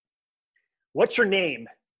What's your name?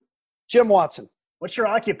 Jim Watson. What's your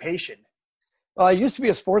occupation? I used to be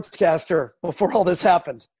a sportscaster before all this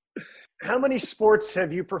happened. How many sports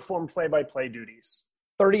have you performed play-by-play duties?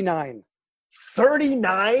 39.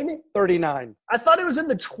 39? 39. I thought it was in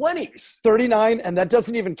the 20s. 39, and that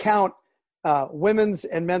doesn't even count women's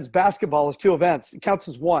and men's basketball as two events. It counts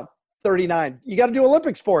as one. 39. You got to do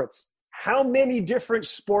Olympic sports. How many different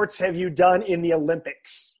sports have you done in the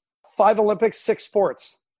Olympics? 5 Olympics, 6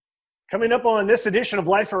 sports. Coming up on this edition of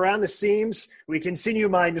Life Around the Seams, we continue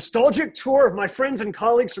my nostalgic tour of my friends and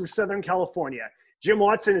colleagues from Southern California. Jim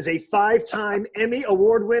Watson is a 5-time Emmy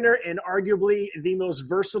Award winner and arguably the most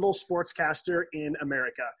versatile sportscaster in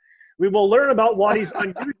America. We will learn about Waddy's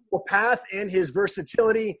unusual path and his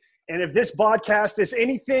versatility. And if this podcast is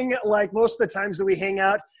anything like most of the times that we hang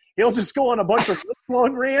out, he'll just go on a bunch of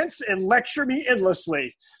long rants and lecture me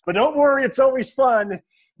endlessly. But don't worry, it's always fun.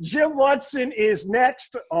 Jim Watson is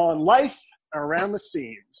next on Life Around the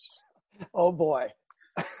Seams. Oh, boy.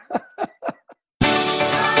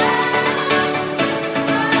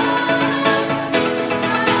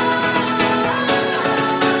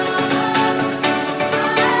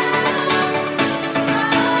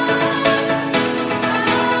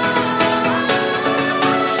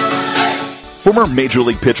 Former Major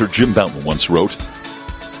League pitcher Jim Bouton once wrote,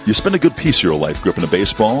 "You spend a good piece of your life gripping a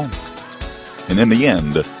baseball, and in the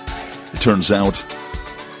end, it turns out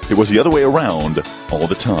it was the other way around all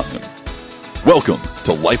the time." Welcome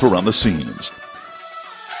to Life Around the Seams,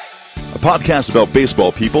 a podcast about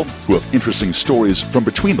baseball people who have interesting stories from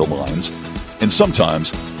between the lines, and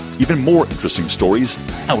sometimes even more interesting stories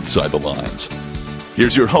outside the lines.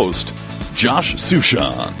 Here's your host, Josh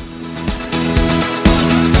Suchan.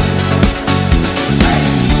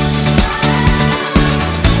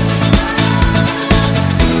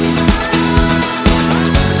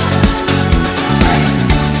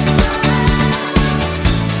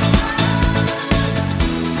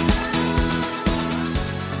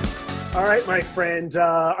 My friend,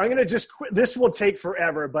 I'm going to just quit. This will take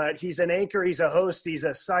forever, but he's an anchor, he's a host, he's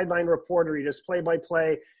a sideline reporter, he does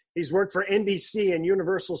play-by-play. He's worked for NBC and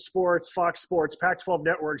Universal Sports, Fox Sports, Pac-12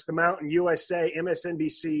 Networks, The Mountain, USA,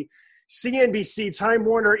 MSNBC, CNBC, Time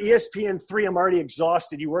Warner, ESPN3. I'm already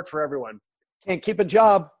exhausted. You work for everyone. Can't keep a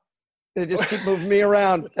job. They just keep moving me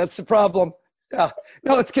around. That's the problem. Yeah.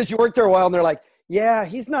 No, it's because you work there a while and they're like, yeah,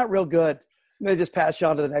 he's not real good. And they just pass you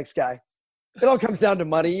on to the next guy. It all comes down to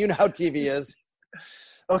money. You know how TV is.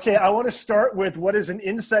 Okay, I want to start with what is an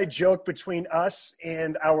inside joke between us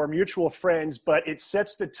and our mutual friends, but it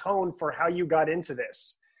sets the tone for how you got into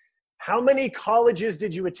this. How many colleges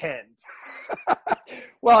did you attend?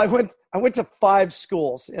 Well, I went to 5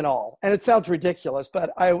 schools in all, and it sounds ridiculous,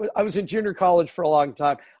 but I was in junior college for a long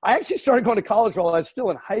time. I actually started going to college while I was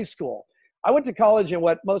still in high school. I went to college in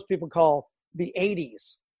what most people call the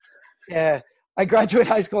 80s. I graduated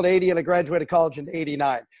high school in 80 and I graduated college in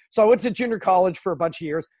 89. So I went to junior college for a bunch of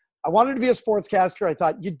years. I wanted to be a sportscaster. I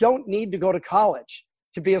thought you don't need to go to college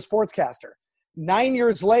to be a sportscaster. 9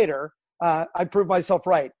 years later, I proved myself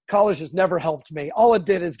right. College has never helped me. All it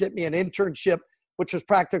did is get me an internship, which was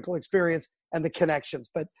practical experience and the connections.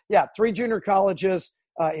 But yeah, 3 junior colleges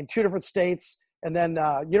in 2 different states, and then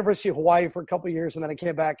University of Hawaii for a couple of years. And then I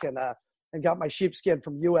came back and got my sheepskin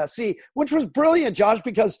from USC, which was brilliant, Josh,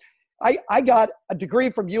 because I got a degree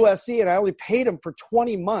from USC and I only paid them for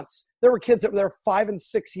 20 months. There were kids that were there 5 and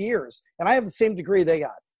 6 years, and I have the same degree they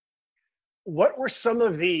got. What were some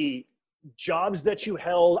of the jobs that you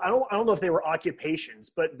held? I don't know if they were occupations,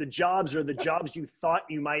 but the jobs you thought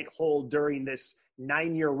you might hold during this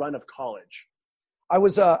 9-year run of college. I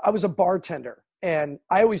was a bartender, and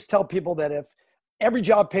I always tell people that if every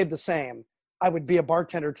job paid the same, I would be a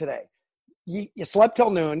bartender today. You slept till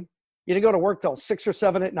noon. You didn't go to work till 6 or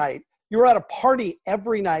 7 at night. You were at a party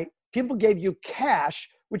every night. People gave you cash,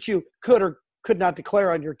 which you could or could not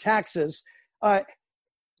declare on your taxes.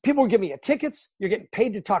 People were giving you tickets. You're getting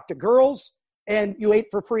paid to talk to girls, and you ate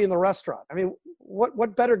for free in the restaurant. I mean,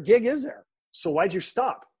 what better gig is there? So why'd you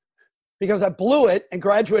stop? Because I blew it and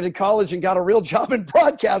graduated college and got a real job in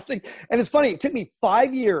broadcasting. And it's funny, it took me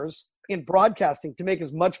 5 years in broadcasting to make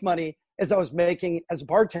as much money as I was making as a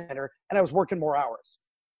bartender, and I was working more hours.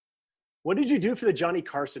 What did you do for the Johnny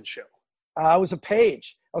Carson show? I was a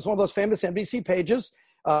page. I was one of those famous NBC pages,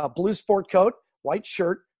 blue sport coat, white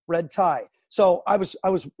shirt, red tie. So I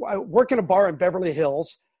working a bar in Beverly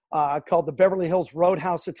Hills called the Beverly Hills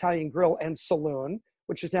Roadhouse Italian Grill and Saloon,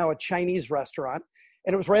 which is now a Chinese restaurant.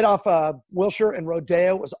 And it was right off Wilshire and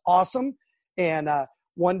Rodeo. It was awesome. And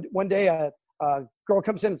one day a girl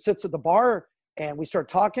comes in and sits at the bar, and we start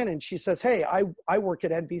talking, and she says, "Hey, I work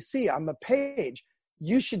at NBC. I'm a page.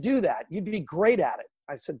 you should do that. You'd be great at it.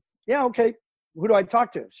 I said, yeah, okay. Who do I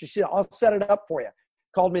talk to? She said, I'll set it up for you.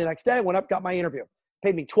 Called me the next day. I went up, got my interview.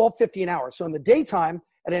 Paid me $12.50 an hour. So in the daytime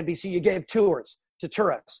at NBC, you gave tours to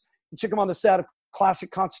tourists. You took them on the set of Classic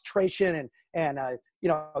Concentration and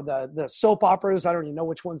the soap operas. I don't even know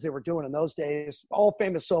which ones they were doing in those days. All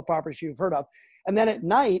famous soap operas you've heard of. And then at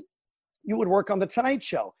night, you would work on The Tonight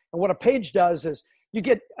Show. And what a page does is you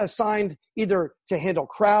get assigned either to handle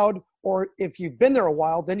crowd, or if you've been there a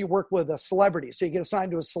while, then you work with a celebrity. So you get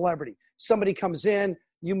assigned to a celebrity. Somebody comes in,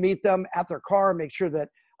 you meet them at their car, make sure that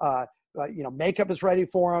makeup is ready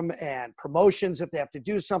for them, and promotions if they have to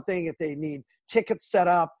do something, if they need tickets set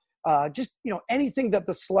up, anything that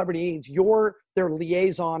the celebrity needs. You're their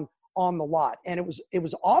liaison on the lot. And it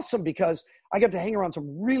was awesome because I got to hang around some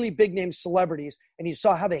really big name celebrities, and you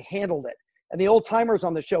saw how they handled it. And the old timers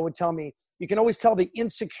on the show would tell me, you can always tell the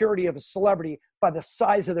insecurity of a celebrity by the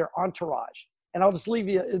size of their entourage. And I'll just leave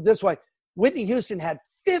you this way. Whitney Houston had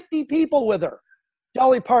 50 people with her.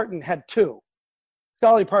 Dolly Parton had 2.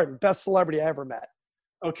 Dolly Parton, best celebrity I ever met.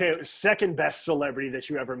 Okay, second best celebrity that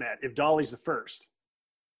you ever met, if Dolly's the first.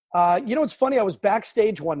 It's funny. I was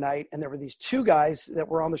backstage one night, and there were these 2 guys that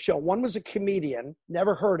were on the show. One was a comedian,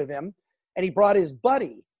 never heard of him, and he brought his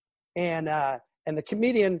buddy. And the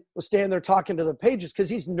comedian was standing there talking to the pages because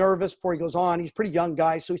he's nervous before he goes on. He's a pretty young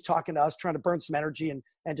guy, so he's talking to us, trying to burn some energy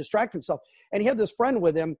and distract himself. And he had this friend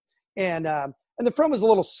with him, and the friend was a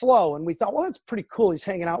little slow. And we thought, well, that's pretty cool. He's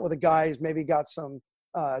hanging out with a guy who's maybe got some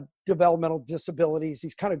developmental disabilities.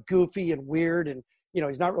 He's kind of goofy and weird, and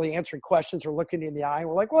he's not really answering questions or looking in the eye. And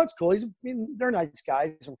we're like, well, that's cool. They're nice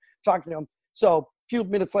guys. And we're talking to him. So a few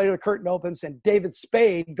minutes later, the curtain opens, and David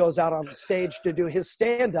Spade goes out on the stage to do his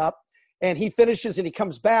stand-up. And he finishes and he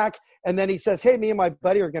comes back, and then he says, hey, me and my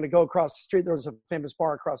buddy are going to go across the street. There was a famous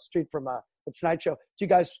bar across the street from The Tonight Show. Do you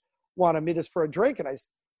guys want to meet us for a drink? And I said,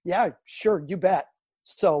 yeah, sure, you bet.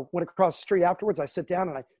 So went across the street afterwards. I sit down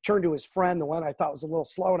and I turned to his friend, the one I thought was a little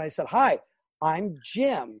slow, and I said, hi, I'm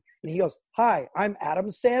Jim. And he goes, hi, I'm Adam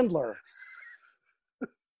Sandler.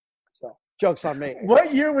 So joke's on me.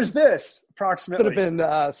 What year was this, approximately? Could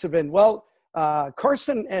have been,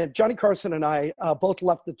 Carson and Johnny Carson and I both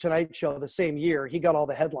left The Tonight Show the same year. He got all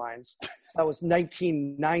the headlines. So that was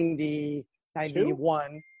 1990,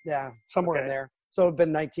 91. Yeah, somewhere in there. So it would have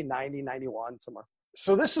been 1990, 91, somewhere.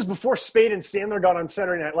 So this is before Spade and Sandler got on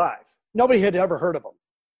Saturday Night Live. Nobody had ever heard of them.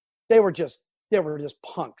 They were just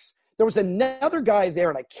punks. There was another guy there,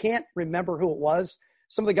 and I can't remember who it was.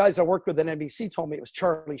 Some of the guys I worked with at NBC told me it was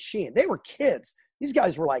Charlie Sheen. They were kids. These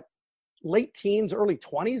guys were like late teens, early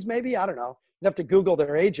 20s, maybe. I don't know. You'd have to Google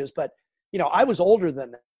their ages. But, I was older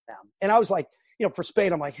than them. And I was like, for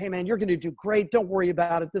Spade, I'm like, hey, man, you're going to do great. Don't worry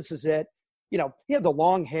about it. This is it. He had the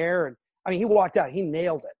long hair. And, he walked out. He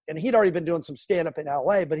nailed it. And he'd already been doing some stand-up in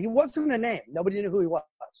L.A., but he wasn't a name. Nobody knew who he was.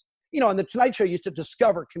 And The Tonight Show used to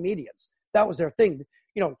discover comedians. That was their thing.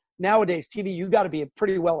 Nowadays, TV, you got to be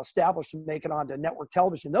pretty well established to make it onto network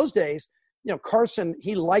television. In those days, Carson,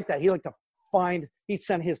 he liked that. He liked to he'd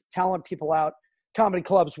send his talent people out. Comedy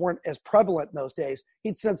clubs weren't as prevalent in those days.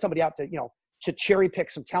 He'd send somebody out to cherry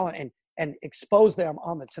pick some talent and expose them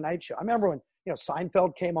on The Tonight Show. I remember when,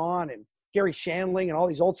 Seinfeld came on and Gary Shandling and all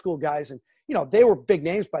these old school guys, and, they were big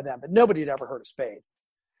names by then, but nobody had ever heard of Spade.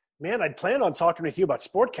 Man, I'd planned on talking with you about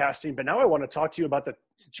sportcasting, but now I want to talk to you about the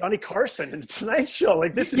Johnny Carson and The Tonight Show.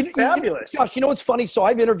 Like, this is fabulous. Gosh, what's funny? So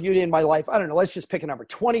I've interviewed in my life, I don't know, let's just pick a number,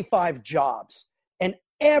 25 jobs. And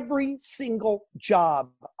every single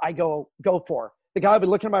job I go for, the guy would be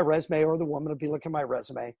looking at my resume, or the woman would be looking at my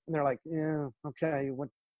resume, and they're like, yeah, okay, you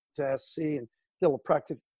went to SC and did a little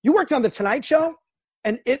practice. You worked on The Tonight Show?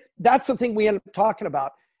 And that's the thing we end up talking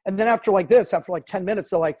about. And then after 10 minutes,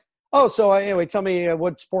 they're like, oh, so anyway, tell me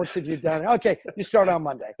what sports have you done? Okay, you start on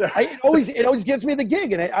Monday. It always gives me the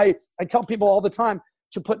gig. And I tell people all the time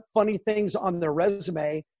to put funny things on their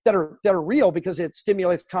resume that are real, because it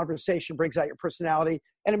stimulates conversation, brings out your personality,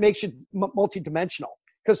 and it makes you multidimensional.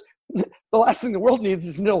 Because the last thing the world needs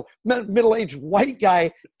is middle-aged white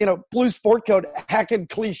guy in a blue sport coat hacking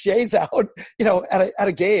cliches out, at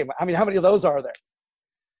a game. How many of those are there?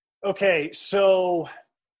 Okay, so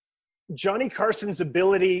Johnny Carson's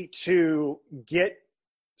ability to get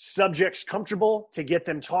subjects comfortable, to get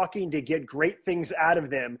them talking, to get great things out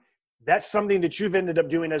of them, that's something that you've ended up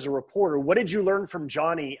doing as a reporter. What did you learn from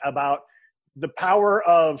Johnny about the power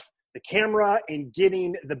of the camera and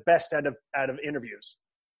getting the best out of interviews?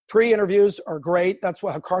 Pre-interviews are great. That's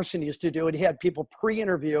what Carson used to do. And he had people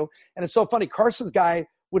pre-interview. And it's so funny. Carson's guy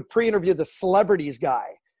would pre-interview the celebrities guy.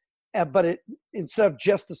 But instead of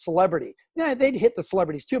just the celebrity, they'd hit the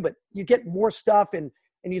celebrities too, but you get more stuff, and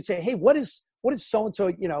you'd say, hey, what is what is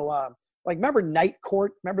so-and-so, like remember Night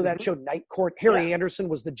Court? Remember that show Night Court? Harry Anderson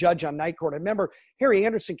was the judge on Night Court. I remember Harry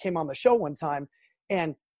Anderson came on the show one time,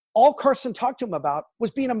 and all Carson talked to him about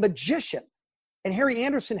was being a magician. And Harry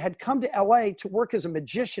Anderson had come to LA to work as a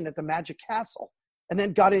magician at the Magic Castle and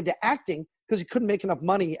then got into acting because he couldn't make enough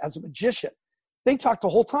money as a magician. They talked the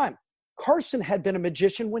whole time. Carson had been a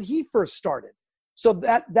magician when he first started. So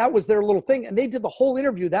that was their little thing. And they did the whole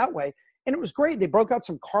interview that way. And it was great. They broke out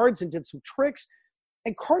some cards and did some tricks.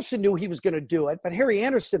 And Carson knew he was going to do it, but Harry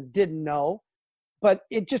Anderson didn't know. But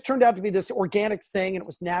it just turned out to be this organic thing, and it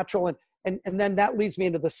was natural. And then that leads me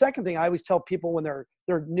into the second thing I always tell people when they're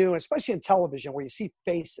new, especially in television where you see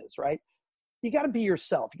faces, right? You got to be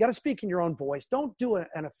yourself. You got to speak in your own voice. Don't do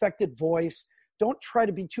an affected voice. Don't try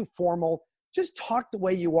to be too formal. Just talk the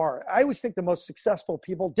way you are. I always think the most successful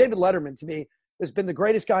people, David Letterman to me, has been the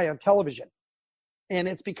greatest guy on television. And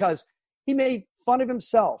it's because he made fun of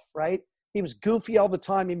himself, right? He was goofy all the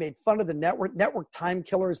time. He made fun of the network time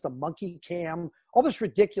killers, the monkey cam, all this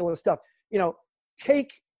ridiculous stuff.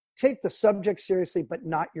 Take the subject seriously, but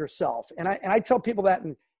not yourself. And I tell people that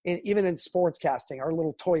even in sportscasting, our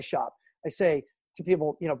little toy shop, I say to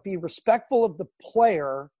people, be respectful of the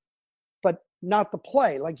player, but not the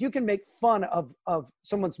play. Like you can make fun of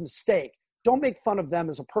someone's mistake. Don't make fun of them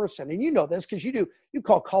as a person. And you know this because you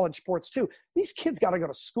call college sports too. These kids got to go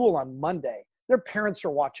to school on Monday. Their parents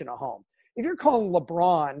are watching at home. If you're calling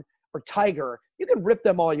LeBron or Tiger, you can rip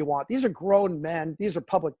them all you want. These are grown men. These are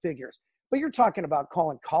public figures. But you're talking about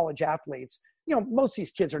calling college athletes. Most of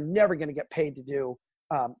these kids are never going to get paid to do,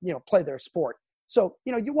 play their sport. So,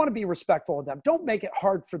 you want to be respectful of them. Don't make it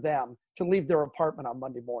hard for them to leave their apartment on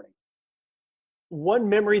Monday morning. One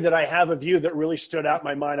memory that I have of you that really stood out in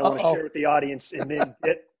my mind, I want to share with the audience and then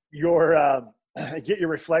get your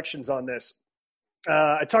reflections on this.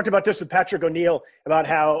 I talked about this with Patrick O'Neill about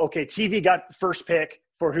how, TV got first pick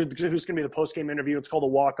for who's going to be the post-game interview. It's called a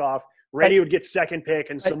walk-off. Reddy would get second pick.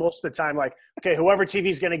 And so most of the time, whoever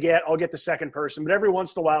TV's going to get, I'll get the second person. But every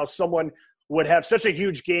once in a while, someone would have such a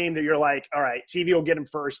huge game that you're like, all right, TV will get him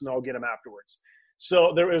first and I'll get him afterwards.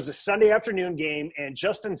 So there was a Sunday afternoon game, and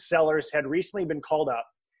Justin Sellers had recently been called up.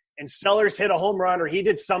 And Sellers hit a home run, or he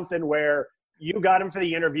did something where you got him for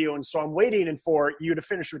the interview. And so I'm waiting for you to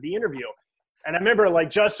finish with the interview. And I remember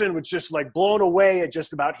Justin was just blown away at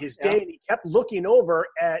just about his day. And he kept looking over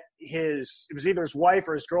at it was either his wife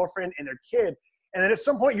or his girlfriend and their kid. And then at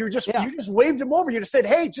some point you just waved him over. You just said,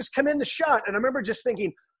 hey, just come in the shot. And I remember just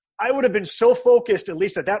thinking, I would have been so focused, at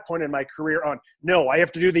least at that point in my career, on, no, I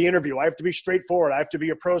have to do the interview. I have to be straightforward. I have to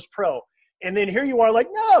be a pro's pro. And then here you are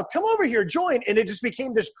no, come over here, join. And it just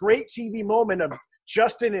became this great TV moment of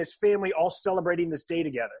Justin and his family all celebrating this day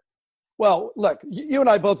together. Well, look, you and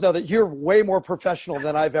I both know that you're way more professional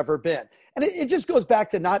than I've ever been. And it just goes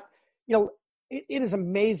back to it is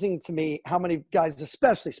amazing to me how many guys,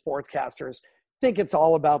 especially sportscasters, think it's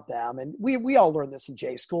all about them. And we all learned this in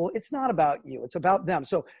J school. It's not about you. It's about them.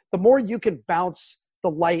 So the more you can bounce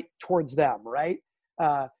the light towards them, right?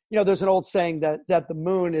 There's an old saying that the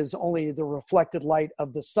moon is only the reflected light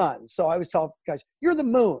of the sun. So I always tell guys, you're the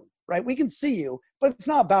moon, right? We can see you, but it's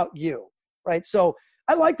not about you, right? So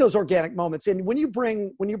I like those organic moments. And when you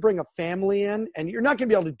bring a family in, and you're not going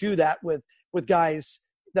to be able to do that with guys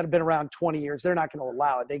that have been around 20 years, they're not going to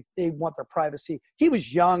allow it. They want their privacy. He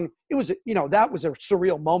was young. It was, that was a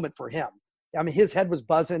surreal moment for him. I mean, his head was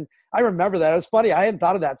buzzing. I remember that. It was funny. I hadn't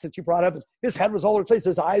thought of that since you brought it up. His head was all over the place.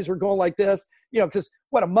 His eyes were going like this, because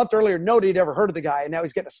a month earlier, nobody had ever heard of the guy. And now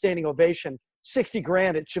he's getting a standing ovation,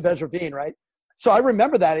 $60,000 at Chavez Ravine, right? So I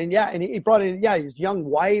remember that. And he brought in, his young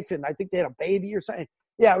wife, and I think they had a baby or something.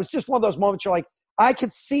 Yeah, it was just one of those moments you're like, I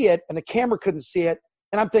could see it and the camera couldn't see it.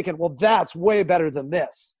 And I'm thinking, well, that's way better than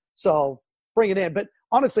this. So bring it in. But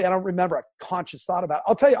honestly, I don't remember a conscious thought about it.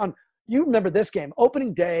 I'll tell you, you remember this game,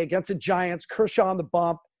 opening day against the Giants, Kershaw on the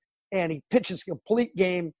bump, and he pitches a complete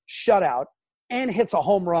game shutout and hits a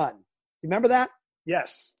home run. You remember that?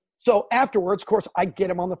 Yes. So afterwards, of course, I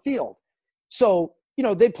get him on the field. So,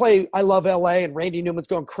 they play I Love LA, and Randy Newman's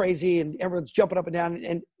going crazy and everyone's jumping up and down.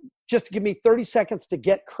 And just to give me 30 seconds to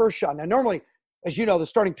get Kershaw. Now, normally, as you know, the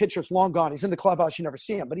starting pitcher's long gone. He's in the clubhouse. You never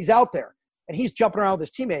see him, but he's out there and he's jumping around with his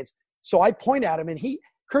teammates. So I point at him, and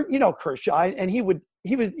Kershaw, and he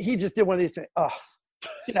just did one of these things. Oh,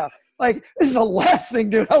 this is the last thing,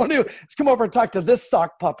 dude. I want to do is come over and talk to this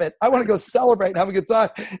sock puppet. I want to go celebrate and have a good time.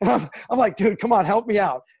 And I'm like, dude, come on, help me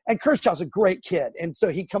out. And Kershaw's a great kid. And so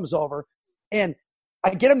he comes over, and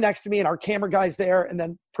I get him next to me, and our camera guy's there, and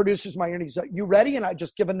then produces my ear, and he's like, you ready? And I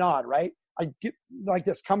just give a nod, right? I get like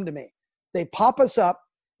this, come to me. They pop us up.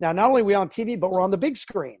 Now, not only are we on TV, but we're on the big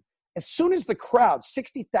screen. As soon as the crowd,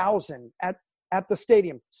 60,000 at at the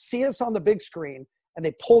stadium see us on the big screen and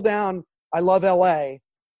they pull down I Love LA,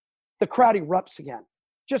 the crowd erupts again.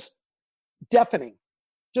 Just deafening,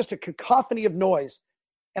 just a cacophony of noise.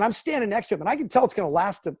 And I'm standing next to him, and I can tell it's going to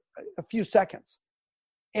last a few seconds.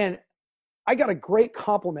 And I got a great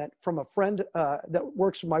compliment from a friend that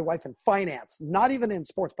works with my wife in finance, not even in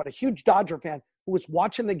sports, but a huge Dodger fan who was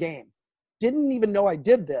watching the game. Didn't even know I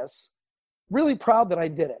did this. Really proud that I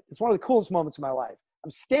did it. It's one of the coolest moments of my life.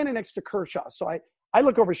 I'm standing next to Kershaw. So I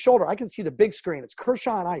look over his shoulder. I can see the big screen. It's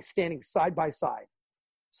Kershaw and I standing side by side.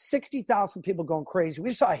 60,000 people going crazy.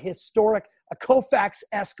 We saw a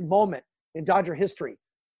Koufax-esque moment in Dodger history.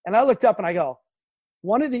 And I looked up and I go,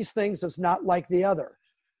 one of these things is not like the other.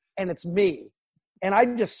 And it's me. And I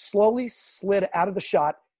just slowly slid out of the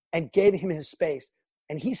shot and gave him his space.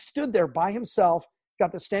 And he stood there by himself,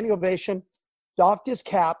 got the standing ovation, doffed his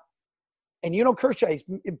cap. And Kershaw, he's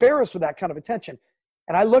embarrassed with that kind of attention.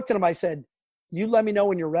 And I looked at him, I said, you let me know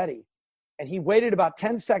when you're ready. And he waited about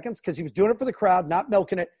 10 seconds because he was doing it for the crowd, not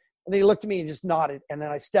milking it. And then he looked at me and just nodded. And then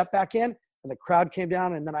I stepped back in and the crowd came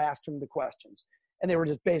down and then I asked him the questions. And they were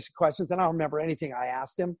just basic questions. And I don't remember anything I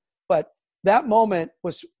asked him. But that moment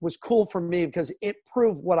was cool for me because it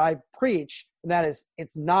proved what I preach. And that is,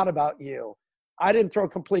 it's not about you. I didn't throw a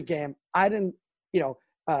complete game. I didn't,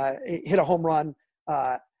 hit a home run.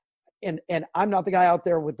 And I'm not the guy out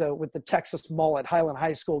there with the Texas mullet, Highland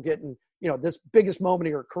High School, getting, this biggest moment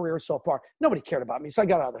of your career so far. Nobody cared about me, so I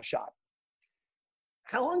got out of the shot.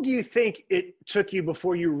 How long do you think it took you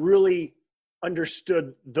before you really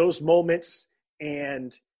understood those moments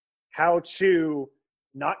and how to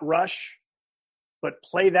not rush, but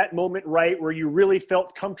play that moment right where you really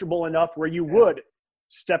felt comfortable enough where you would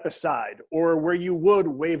step aside or where you would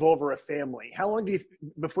wave over a family? How long do you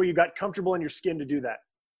before you got comfortable in your skin to do that?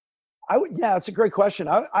 It's a great question.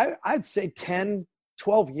 I'd say 10,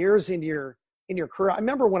 12 years into your career. I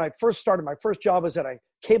remember when I first started, my first job was at a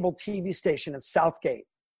cable TV station in Southgate,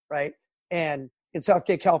 right? And in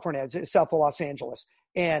Southgate, California, south of Los Angeles.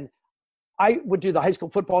 And I would do the high school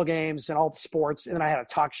football games and all the sports. And then I had a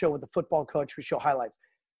talk show with the football coach. We show highlights.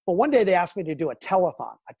 But one day they asked me to do a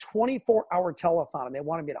telethon, a 24-hour telethon, and they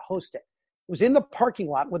wanted me to host it. It was in the parking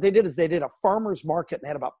lot. What they did is they did a farmer's market, and they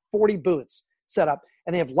had about 40 booths set up.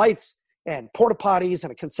 And they have lights and porta potties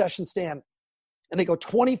and a concession stand. And they go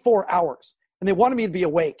 24 hours. And they wanted me to be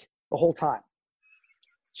awake the whole time.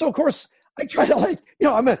 So, of course, I try to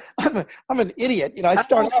I'm an idiot. I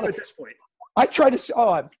started out at this point. I try to,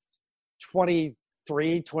 I'm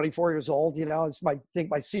 23, 24 years old, it's my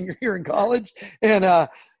senior year in college. And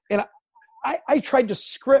I tried to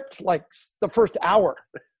script like the first hour,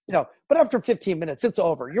 but after 15 minutes, it's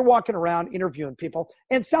over. You're walking around interviewing people.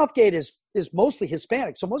 And Southgate is mostly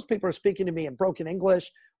Hispanic. So most people are speaking to me in broken English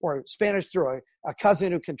or Spanish through a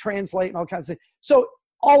cousin who can translate and all kinds of things. So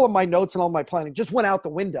all of my notes and all my planning just went out the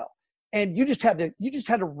window. And you just had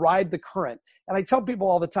to ride the current. And I tell people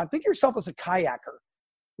all the time, think of yourself as a kayaker.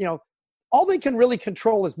 All they can really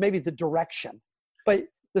control is maybe the direction, but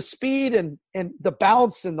the speed and the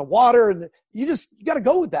bounce and the water, and you got to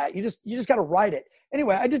go with that. You just got to ride it.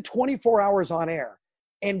 Anyway, I did 24 hours on air.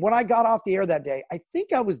 And when I got off the air that day, I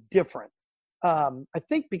think I was different. I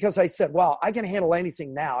think because I said, wow, I can handle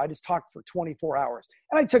anything now. I just talked for 24 hours.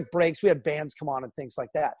 And I took breaks. We had bands come on and things like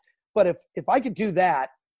that. But if I could do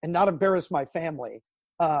that and not embarrass my family,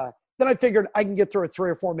 then I figured I can get through a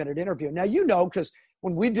 3 or 4 minute interview. Now, because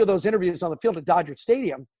when we do those interviews on the field at Dodger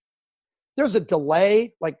Stadium, there's a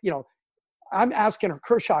delay. Like, I'm asking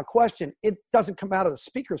Kershaw a question. It doesn't come out of the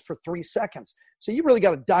speakers for 3 seconds. So you really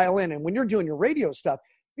got to dial in. And when you're doing your radio stuff,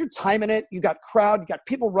 you're timing it. You got crowd, you got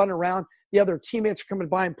people running around. The other teammates are coming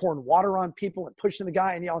by and pouring water on people and pushing the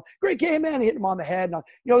guy and yelling, great game, man, hitting him on the head. And,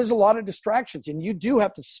 there's a lot of distractions, and you do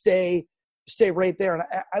have to stay right there. And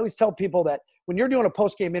I always tell people that when you're doing a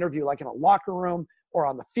post-game interview, like in a locker room or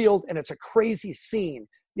on the field, and it's a crazy scene,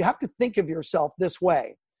 you have to think of yourself this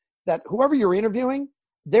way, that whoever you're interviewing,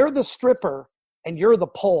 they're the stripper and you're the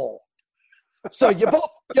pole. So you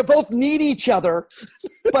both need each other,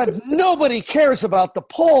 but nobody cares about the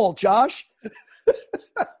pole, Josh.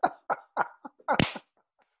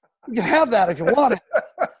 You can have that if you want it.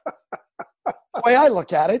 The way I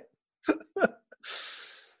look at it.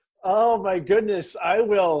 Oh my goodness. I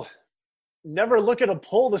will never look at a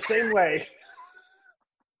pole the same way.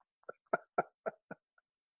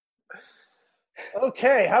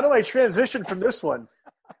 Okay, how do I transition from this one?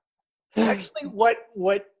 Actually,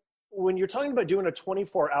 when you're talking about doing a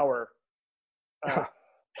 24-hour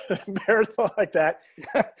marathon like that,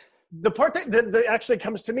 the part that actually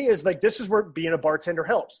comes to me is like, this is where being a bartender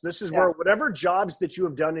helps. This is where whatever jobs that you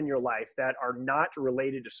have done in your life that are not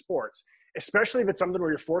related to sports, especially if it's something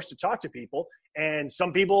where you're forced to talk to people. And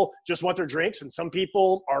some people just want their drinks, and some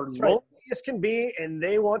people are lonely as can be, and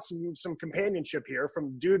they want some companionship here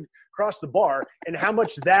from dude across the bar, and how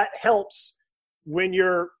much that helps when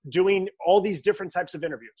you're doing all these different types of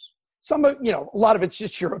interviews. A lot of it's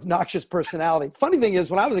just your obnoxious personality. Funny thing is,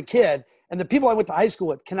 when I was a kid, and the people I went to high school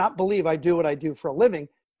with cannot believe I do what I do for a living,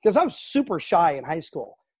 because I was super shy in high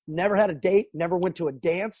school. Never had a date, never went to a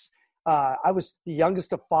dance. I was the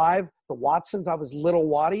youngest of 5, the Watsons. I was Little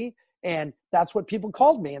Watty, and that's what people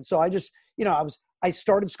called me. And so I just, I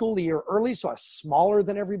started school a year early, so I was smaller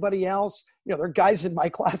than everybody else. There are guys in my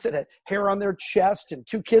class that had hair on their chest and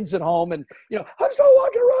 2 kids at home, and I'm still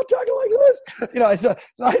walking around talking like this. So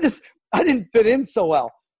I didn't fit in so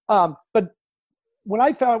well. But when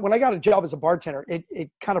I got a job as a bartender, it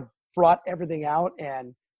kind of brought everything out,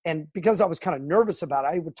 and because I was kind of nervous about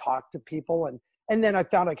it, I would talk to people, and then I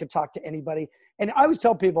found I could talk to anybody. And I always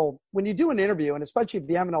tell people, when you do an interview, and especially if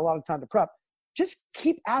you haven't a lot of time to prep, just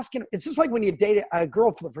keep asking. It's just like when you date a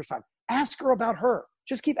girl for the first time. Ask her about her.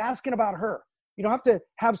 Just keep asking about her. You don't have to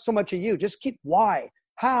have so much of you. Just keep why,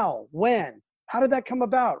 how, when, how did that come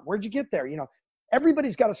about? Where'd you get there?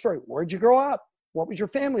 Everybody's got a story. Where'd you grow up? What was your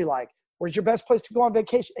family like? Where's your best place to go on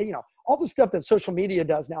vacation? All the stuff that social media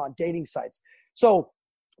does now on dating sites. So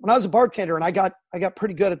when I was a bartender, and I got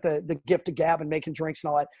pretty good at the gift of gab and making drinks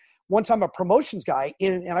and all that. One time a promotions guy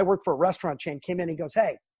and I worked for a restaurant chain, came in and he goes,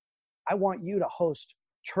 "Hey, I want you to host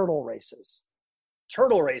turtle races."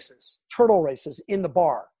 Turtle races in the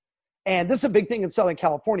bar. And this is a big thing in Southern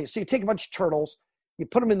California. So you take a bunch of turtles, you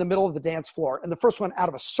put them in the middle of the dance floor, and the first one out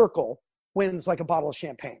of a circle wins like a bottle of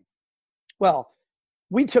champagne. Well,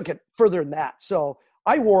 we took it further than that. So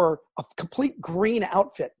I wore a complete green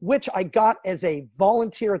outfit, which I got as a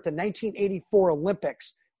volunteer at the 1984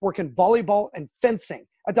 Olympics, working volleyball and fencing.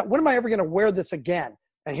 I thought, when am I ever going to wear this again?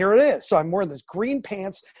 And here it is. So I'm wearing this green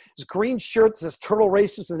pants, this green shirt, this Turtle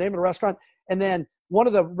Races, the name of the restaurant. And then one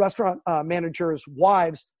of the restaurant manager's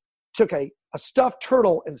wives took a stuffed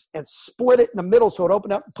turtle and split it in the middle so it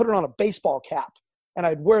opened up and put it on a baseball cap. And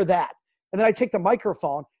I'd wear that. And then I'd take the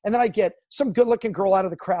microphone, and then I'd get some good-looking girl out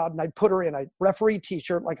of the crowd, and I'd put her in a referee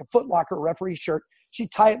T-shirt, like a Foot Locker referee shirt.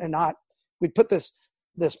 She'd tie it in a knot. We'd put this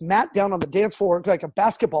mat down on the dance floor like a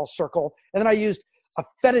basketball circle, and then I used a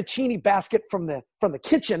fettuccine basket from the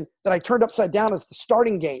kitchen that I turned upside down as the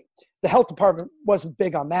starting gate. The health department wasn't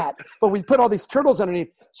big on that, but we put all these turtles underneath.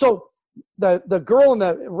 So the girl in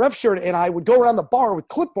the ref shirt and I would go around the bar with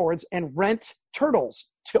clipboards and rent turtles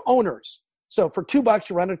to owners. So for $2,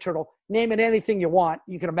 you rent a turtle, name it anything you want.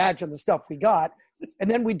 You can imagine the stuff we got.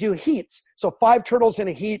 And then we do heats. So 5 turtles in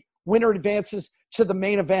a heat, winner advances to the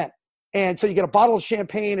main event. And so you get a bottle of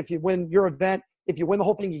champagne if you win your event. If you win the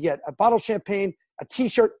whole thing, you get a bottle of champagne, a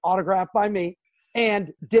T-shirt autographed by me,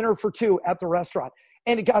 and dinner for 2 at the restaurant.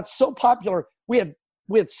 And it got so popular. We had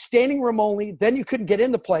standing room only. Then you couldn't get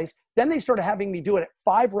in the place. Then they started having me do it at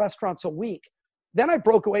 5 restaurants a week. Then I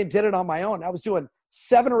broke away and did it on my own. I was doing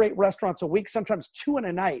 7 or 8 restaurants a week, sometimes 2 in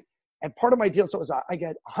a night. And part of my deal, so it was I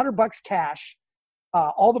get $100 cash,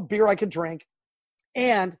 all the beer I could drink,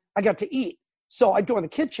 and I got to eat. So I'd go in the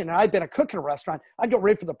kitchen, and I'd been a cook in a restaurant. I'd go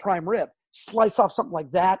right for the prime rib, slice off something like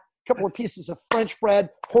that, a couple of pieces of French bread,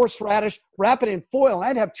 horseradish, wrap it in foil, and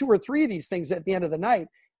I'd have 2 or 3 of these things at the end of the night.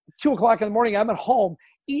 2 o'clock in the morning, I'm at home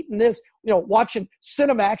eating this, watching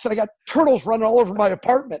Cinemax, and I got turtles running all over my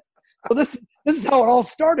apartment. So this is how it all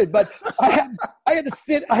started. But I had to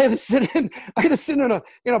sit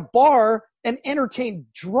in a bar and entertain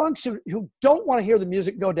drunks who don't want to hear the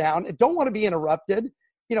music go down and don't want to be interrupted,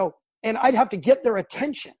 and I'd have to get their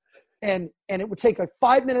attention. And it would take like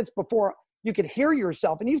 5 minutes before you could hear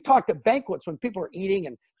yourself. And you've talked at banquets when people are eating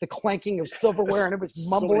and the clanking of silverware and it was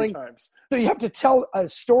mumbling. So you have to tell a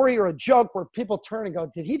story or a joke where people turn and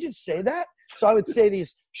go, "Did he just say that?" So I would say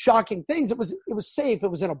these shocking things. It was safe. It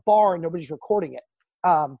was in a bar and nobody's recording it.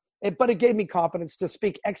 But it gave me confidence to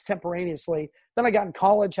speak extemporaneously. Then I got in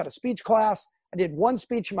college, had a speech class. I did one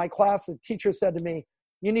speech in my class. The teacher said to me,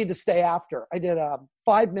 "You need to stay after." I did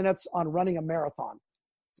 5 minutes on running a marathon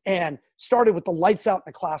and started with the lights out in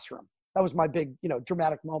the classroom. That was my big,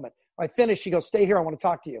 dramatic moment. When I finished, she goes, "Stay here. I want to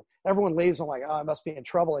talk to you." Everyone leaves. I'm like, "Oh, I must be in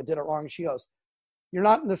trouble. I did it wrong." She goes, "You're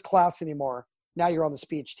not in this class anymore. Now you're on the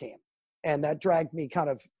speech team." And that dragged me kind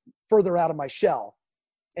of further out of my shell.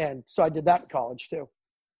 And so I did that in college too.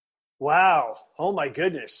 Wow. Oh my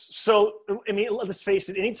goodness. So, I mean, let's face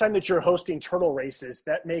it, anytime that you're hosting turtle races,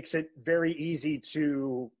 that makes it very easy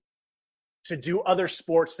to do other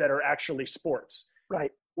sports that are actually sports.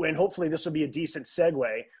 Right. When hopefully this will be a decent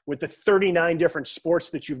segue with the 39 different sports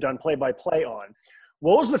that you've done play-by-play on.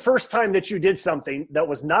 what was the first time that you did something that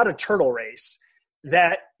was not a turtle race,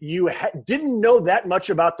 that you didn't know that much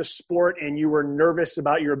about the sport and you were nervous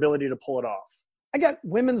about your ability to pull it off? I got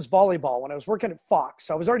women's volleyball when I was working at Fox.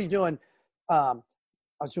 I was already doing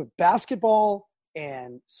basketball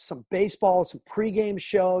and some baseball, some pregame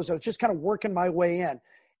shows. I was just kind of working my way in.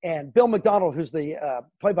 And Bill McDonald, who's the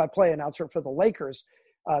play-by-play announcer for the Lakers,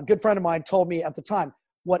 a good friend of mine, told me at the time,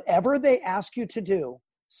 whatever they ask you to do,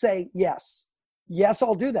 say yes. Yes,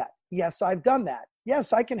 I'll do that. Yes, I've done that.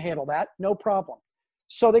 Yes, I can handle that. No problem.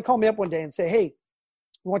 So they called me up one day and say, hey,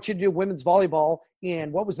 we want you to do women's volleyball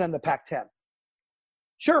in what was then the Pac-10.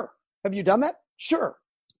 Sure. Have you done that? Sure.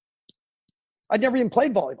 I'd never even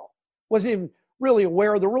played volleyball. Wasn't even really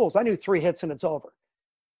aware of the rules. I knew 3 hits and it's over.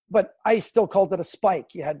 But I still called it a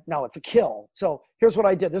spike. No, it's a kill. So here's what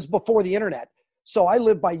I did. This is before the internet. So I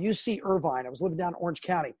lived by UC Irvine. I was living down in Orange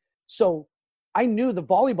County. So I knew the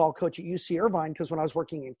volleyball coach at UC Irvine because when I was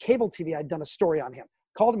working in cable TV, I'd done a story on him.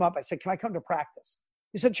 Called him up. I said, can I come to practice?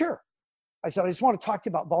 He said, sure. I said, I just want to talk to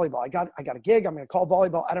you about volleyball. I got a gig. I'm going to call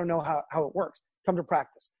volleyball. I don't know how it works. Come to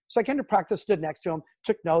practice. So I came to practice, stood next to him,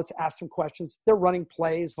 took notes, asked him questions. They're running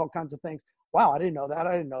plays, all kinds of things. Wow, I didn't know that.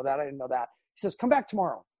 I didn't know that. He says, come back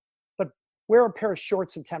tomorrow, but wear a pair of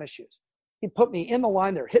shorts and tennis shoes. He put me in the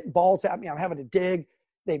line. They're hitting balls at me. I'm having to dig.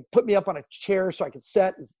 They put me up on a chair so I could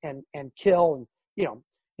set and kill and,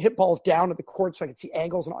 hit balls down at the court so I could see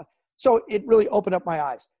angles and all. So it really opened up my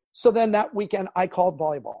eyes. So then that weekend I called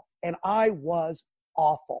volleyball and I was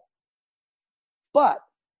awful, but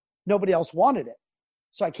nobody else wanted it.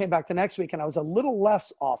 So I came back the next week and I was a little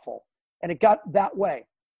less awful, and it got that way.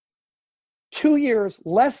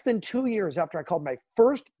 Less than 2 years after I called my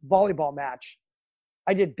first volleyball match,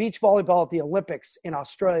 I did beach volleyball at the Olympics in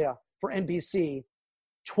Australia for NBC.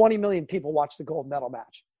 20 million people watched the gold medal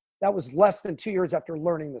match. That was less than 2 years after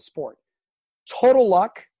learning the sport. Total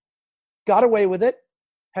luck, got away with it,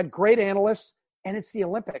 had great analysts, and it's the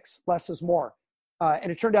Olympics. Less is more.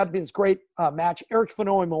 And it turned out to be this great match. Eric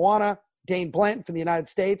Fonoimoana, Dane Blanton from the United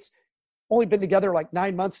States, only been together like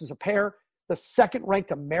 9 months as a pair. The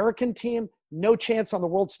second-ranked American team, no chance on the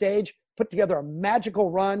world stage, put together a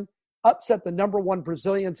magical run, upset the number 1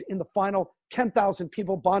 Brazilians in the final, 10,000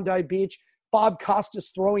 people, Bondi Beach. Bob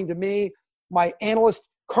Costas throwing to me, my analyst,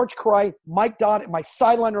 Karch Karaai, Mike Dodd, and my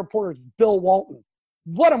sideline reporter, Bill Walton.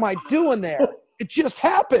 What am I doing there? It just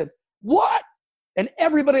happened. What? And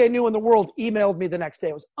everybody I knew in the world emailed me the next day.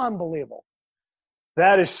 It was unbelievable.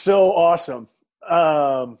 That is so awesome.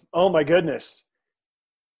 Oh my goodness.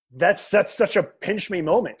 That's such a pinch me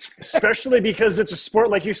moment, especially because it's a sport,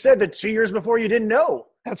 like you said, that 2 years before you didn't know.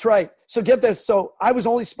 That's right. So get this. So I was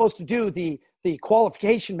only supposed to do the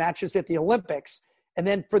qualification matches at the Olympics. And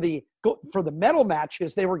then for the medal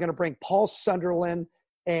matches, they were going to bring Paul Sunderland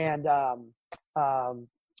and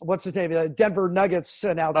what's his name? The Denver Nuggets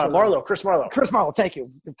announcer. Chris Marlowe. Chris Marlowe, thank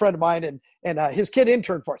you. A friend of mine and his kid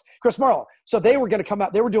interned for us. Chris Marlowe. So they were going to come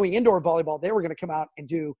out. They were doing indoor volleyball. They were going to come out and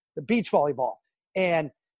do the beach volleyball.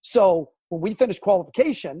 And so when we finished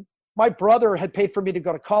qualification, my brother had paid for me to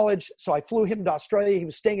go to college. So I flew him to Australia. He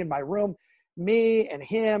was staying in my room. Me and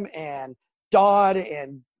him and Dodd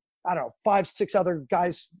and, 5, 6 other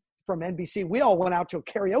guys from NBC. We all went out to a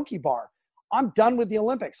karaoke bar. I'm done with the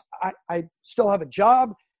Olympics. I still have a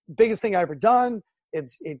job. Biggest thing I ever done.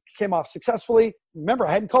 It came off successfully. Remember,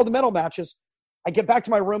 I hadn't called the medal matches. I get back to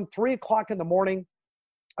my room, 3:00 in the morning.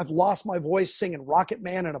 I've lost my voice singing Rocket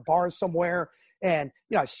Man in a bar somewhere. And,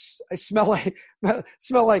 I smell like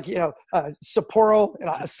Sapporo and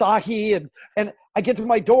Asahi. And I get to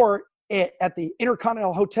my door at the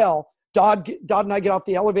Intercontinental Hotel. Dodd and I get off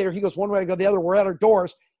the elevator. He goes one way, I go the other. We're at our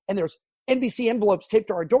doors. And there's NBC envelopes taped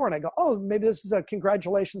to our door. And I go, oh, maybe this is a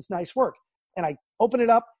congratulations, nice work. And I open it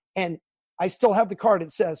up, and I still have the card.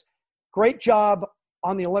 It says, great job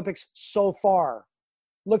on the Olympics so far.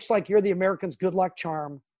 Looks like you're the Americans' good luck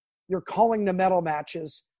charm. You're calling the medal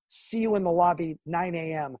matches. See you in the lobby, 9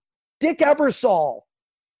 a.m. Dick Ebersol.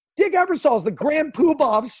 Dick Ebersol is the grand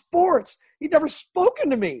poobah of sports. He'd never spoken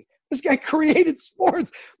to me. This guy created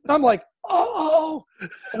sports. And I'm like, oh.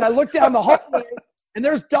 And I look down the hallway, and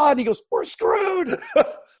there's Dodd. He goes, we're screwed.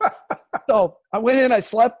 So I went in. I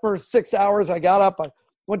slept for 6 hours. I got up. I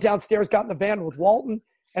went downstairs, got in the van with Walton.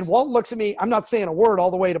 And Walton looks at me. I'm not saying a word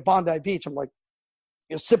all the way to Bondi Beach. I'm like,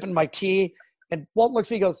 sipping my tea. And Walton looks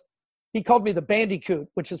at me and goes, he called me the bandicoot,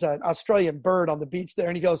 which is an Australian bird on the beach there.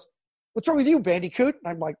 And he goes, what's wrong with you, bandicoot?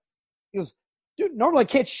 And I'm like, he goes, dude, normally I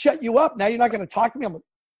can't shut you up. Now you're not going to talk to me. I'm like,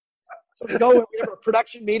 so we go, we have a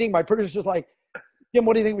production meeting. My producer's like, Jim,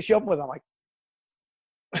 what do you think we should open with? I'm like,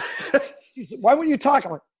 why wouldn't you talk?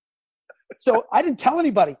 I'm like, So I didn't tell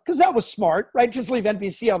anybody because that was smart, right? Just leave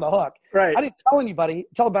NBC on the hook. Right. I didn't tell anybody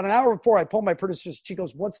until about an hour before I pulled my producer. She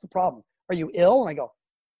goes, "What's the problem? Are you ill?" And I go,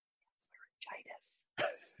 "Laryngitis."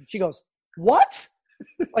 She goes, "What?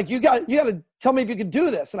 Like you got to tell me if you can do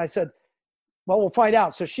this." And I said, "Well, we'll find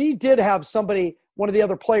out." So she did have somebody, one of the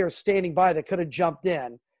other players standing by that could have jumped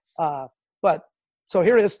in. But so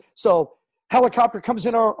here it is. So helicopter comes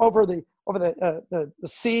in over the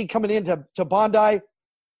sea coming into Bondi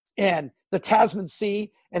and the Tasman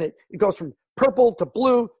Sea, and it goes from purple to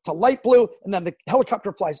blue to light blue, and then the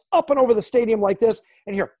helicopter flies up and over the stadium like this,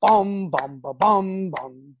 and you hear bum, bum, bum, bum,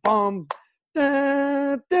 bum, bum.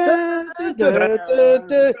 Da, da, da, da, da,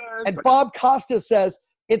 da. And Bob Costas says,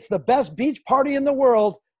 "It's the best beach party in the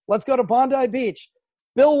world. Let's go to Bondi Beach."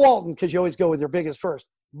 Bill Walton, because you always go with your biggest first,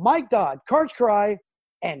 Mike Dodd, Karch Kiraly,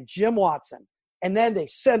 and Jim Watson. And then they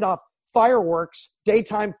send off fireworks,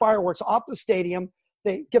 daytime fireworks off the stadium.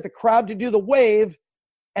 They get the crowd to do the wave,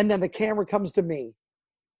 and then the camera comes to me.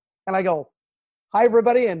 And I go, "Hi,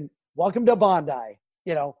 everybody, and welcome to Bondi."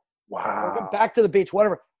 Wow. Welcome back to the beach,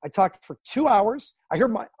 whatever. I talked for 2 hours. I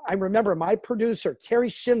remember my producer, Terry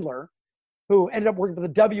Schindler, who ended up working for the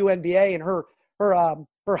WNBA, and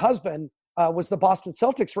her husband was the Boston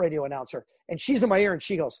Celtics radio announcer. And she's in my ear, and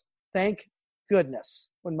she goes, "Thank goodness,"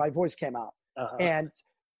 when my voice came out. Uh-huh. And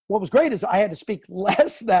what was great is I had to speak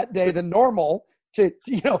less that day than normal to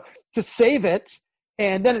save it.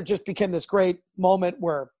 And then it just became this great moment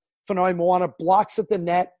where Fanoi Moana blocks at the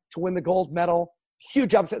net to win the gold medal.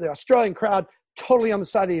 Huge upset. The Australian crowd totally on the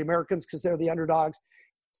side of the Americans because they're the underdogs.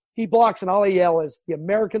 He blocks, and all he yell is, "The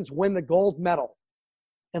Americans win the gold medal,"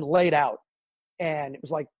 and laid out. And it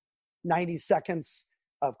was like 90 seconds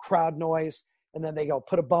of crowd noise. And then they go,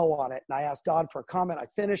 "Put a bow on it." And I asked Dodd for a comment. I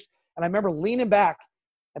finished. And I remember leaning back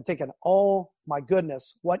and thinking, "Oh my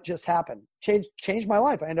goodness, what just happened?" Changed my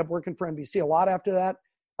life. I ended up working for NBC a lot after that.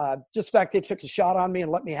 Just the fact they took a shot on me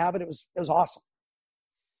and let me have it, it was awesome.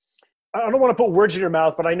 I don't want to put words in your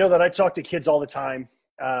mouth, but I know that I talk to kids all the time.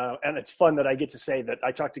 And it's fun that I get to say that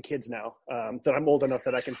I talk to kids now, that I'm old enough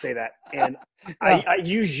that I can say that. And I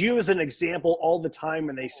use you as an example all the time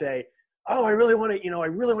when they say, "Oh, I really want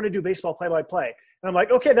to do baseball play-by-play." And I'm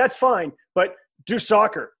like, "Okay, that's fine, but do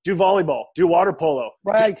soccer, do volleyball, do water polo."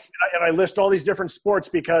 Right. And I list all these different sports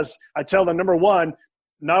because I tell them, number one,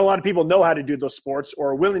 not a lot of people know how to do those sports or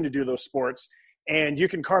are willing to do those sports. And you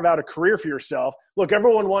can carve out a career for yourself. Look,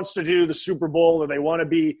 everyone wants to do the Super Bowl, or they want to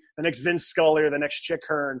be the next Vince Scully or the next Chick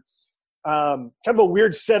Hearn. Kind of a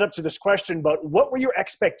weird setup to this question, but what were your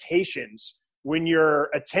expectations when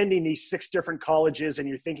you're attending these 6 different colleges and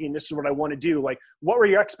you're thinking, "This is what I want to do"? Like, what were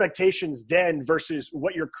your expectations then versus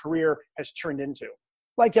what your career has turned into?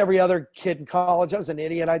 Like every other kid in college, I was an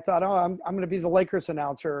idiot. I thought, I'm going to be the Lakers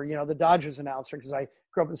announcer, or, the Dodgers announcer, because I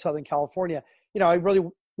grew up in Southern California. I really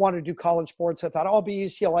wanted to do college sports. I thought, I'll be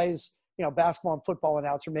UCLA's, basketball and football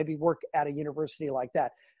announcer, maybe work at a university like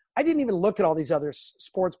that. I didn't even look at all these other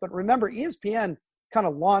sports, but remember, ESPN kind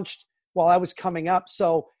of launched while I was coming up.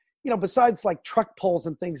 So, besides like truck pulls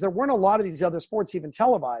and things, there weren't a lot of these other sports even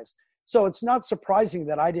televised. So it's not surprising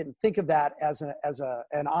that I didn't think of that as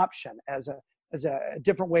an option, as a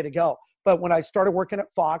different way to go. But when I started working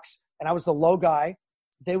at Fox and I was the low guy,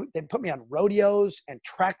 they put me on rodeos and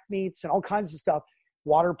track meets and all kinds of stuff.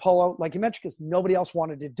 Water polo, like you mentioned, because nobody else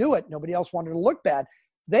wanted to do it. Nobody else wanted to look bad.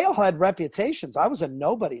 They all had reputations. I was a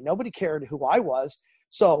nobody. Nobody cared who I was.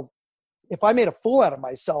 So if I made a fool out of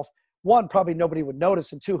myself, one, probably nobody would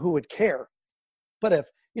notice, and two, who would care? But if,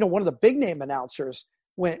 one of the big name announcers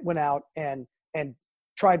went out and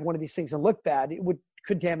tried one of these things and looked bad,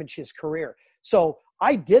 could damage his career. So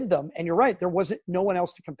I did them, and you're right, there wasn't no one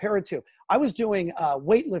else to compare it to. I was doing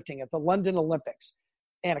weightlifting at the London Olympics.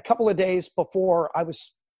 And a couple of days before I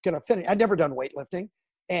was going to finish, I'd never done weightlifting.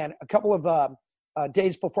 And a couple of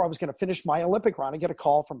days before I was going to finish my Olympic run, I get a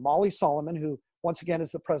call from Molly Solomon, who once again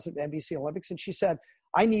is the president of NBC Olympics. And she said,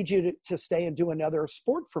 "I need you to stay and do another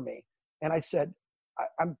sport for me." And I said,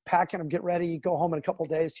 I'm packing, I'm getting ready, go home in a couple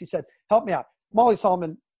of days. She said, "Help me out." Molly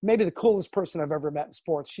Solomon, maybe the coolest person I've ever met in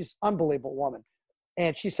sports. She's an unbelievable woman.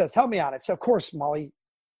 And she says, "Help me out." I said, "Of course, Molly,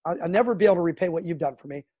 I'll never be able to repay what you've done for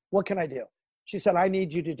me. What can I do?" She said, "I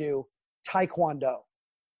need you to do Taekwondo."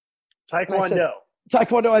 Taekwondo.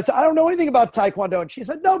 Taekwondo. I said, "I don't know anything about Taekwondo." And she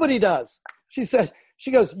said, "Nobody does."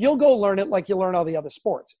 She goes, "You'll go learn it like you learn all the other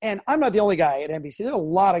sports." And I'm not the only guy at NBC. There's a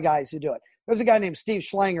lot of guys who do it. There's a guy named Steve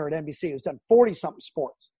Schlanger at NBC who's done 40-something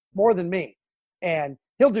sports, more than me. And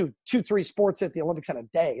he'll do 2-3 sports at the Olympics in a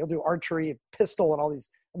day. He'll do archery, pistol, and all these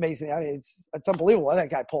amazing. It's unbelievable what that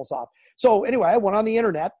guy pulls off. So anyway, I went on the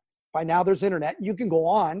internet. By now there's internet. You can go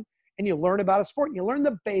on and you learn about a sport. You learn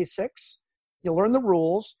the basics. You learn the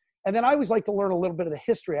rules. And then I always like to learn a little bit of the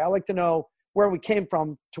history. I like to know where we came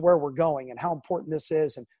from to where we're going and how important this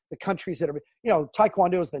is and the countries that are,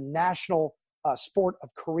 Taekwondo is the national sport of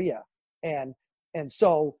Korea. And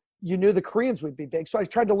so you knew the Koreans would be big. So I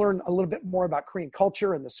tried to learn a little bit more about Korean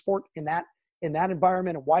culture and the sport in that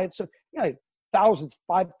environment and why it's so, thousands,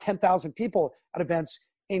 5,000, 10,000 people at events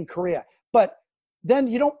in Korea. But then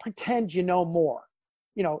you don't pretend you know more,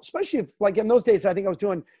 especially if, like in those days, I think I was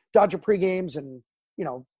doing Dodger pre-games and,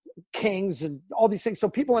 Kings and all these things. So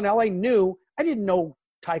people in LA knew I didn't know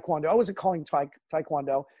Taekwondo. I wasn't calling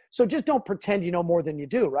Taekwondo. So just don't pretend you know more than you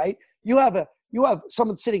do, right? You have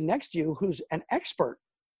someone sitting next to you who's an expert.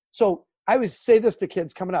 So I always say this to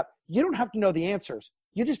kids coming up. You don't have to know the answers.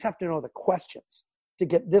 You just have to know the questions to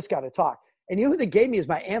get this guy to talk. And you know who they gave me as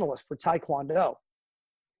my analyst for Taekwondo?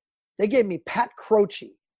 They gave me Pat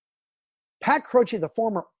Croce. Pat Croce, the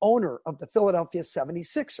former owner of the Philadelphia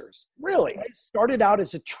 76ers. Really? He started out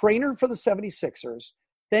as a trainer for the 76ers.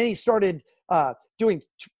 Then he started doing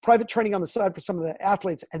private training on the side for some of the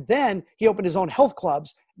athletes. And then he opened his own health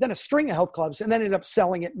clubs, then a string of health clubs, and then ended up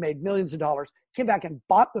selling it and made millions of dollars. Came back and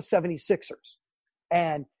bought the 76ers.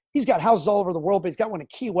 And he's got houses all over the world, but he's got one in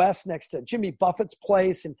Key West next to Jimmy Buffett's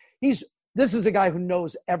place. And this is a guy who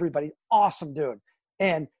knows everybody. Awesome dude.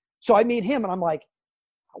 And so I meet him and I'm like,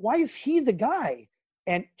 why is he the guy?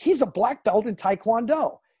 And he's a black belt in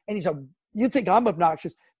Taekwondo. And you think I'm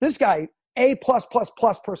obnoxious. This guy, A+++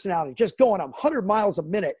 personality, just going 100 miles a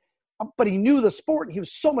minute. But he knew the sport. And he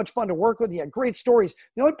was so much fun to work with. He had great stories.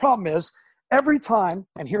 The only problem is every time,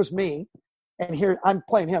 and here's me, and here I'm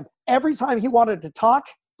playing him. Every time he wanted to talk,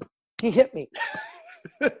 he hit me.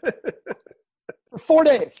 For 4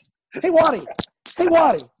 days. Hey, Waddy.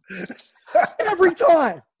 Every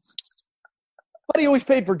time. But he always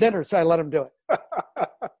paid for dinner, so I let him do it.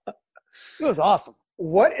 It was awesome.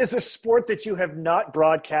 What is a sport that you have not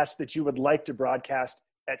broadcast that you would like to broadcast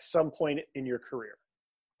at some point in your career?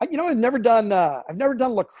 I've never done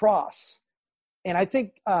lacrosse, and I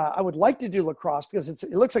think I would like to do lacrosse because it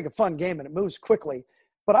looks like a fun game and it moves quickly.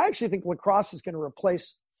 But I actually think lacrosse is going to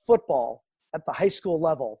replace football at the high school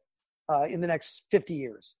level in the next 50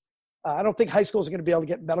 years. I don't think high schools are going to be able to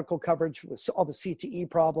get medical coverage with all the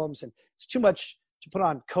CTE problems, and it's too much to put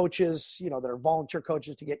on coaches, that are volunteer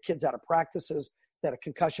coaches to get kids out of practices that have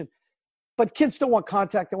concussion. But kids still want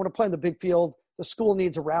contact. They want to play in the big field. The school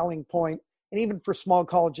needs a rallying point. And even for small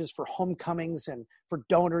colleges, for homecomings and for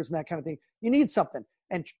donors and that kind of thing, you need something.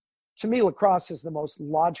 And to me, lacrosse is the most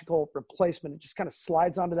logical replacement. It just kind of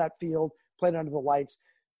slides onto that field, played under the lights.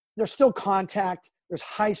 There's still contact. There's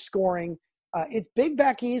high scoring. It's big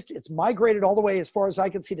back east. It's migrated all the way, as far as I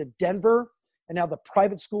can see, to Denver. And now the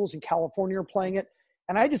private schools in California are playing it.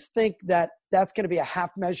 And I just think that that's going to be a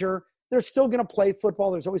half measure. They're still going to play football.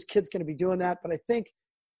 There's always kids going to be doing that. But I think,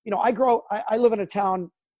 I live in a town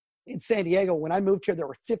in San Diego. When I moved here, there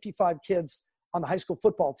were 55 kids on the high school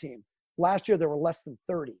football team. Last year, there were less than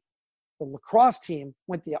 30. The lacrosse team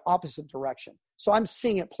went the opposite direction. So I'm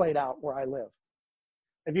seeing it played out where I live.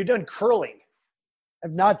 Have you done curling?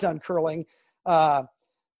 I've not done curling.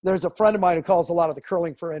 There's a friend of mine who calls a lot of the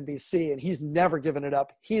curling for NBC, and he's never given it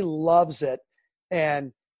up. He loves it.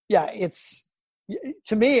 And yeah,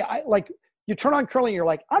 to me, you turn on curling, you're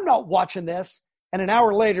like, I'm not watching this. And an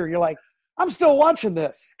hour later, you're like, I'm still watching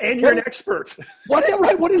this. And you're an expert. What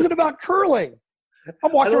is it about curling?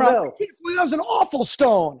 I'm walking around. That was an awful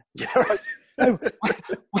stone. Yeah, right.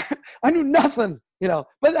 I knew nothing,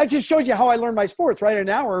 but that just shows you how I learn my sports, right? An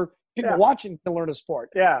hour. People watching to learn a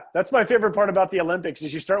sport. Yeah, that's my favorite part about the Olympics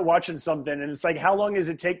is you start watching something and it's like, how long does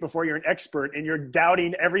it take before you're an expert and you're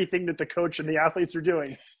doubting everything that the coach and the athletes are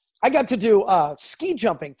doing? I got to do ski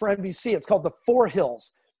jumping for NBC. It's called the Four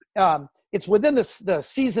Hills. It's within the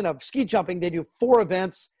season of ski jumping. They do 4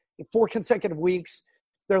 events in 4 consecutive weeks.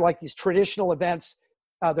 They're like these traditional events.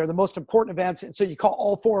 They're the most important events. And so you call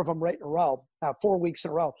all 4 of them right in a row, 4 weeks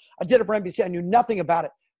in a row. I did it for NBC. I knew nothing about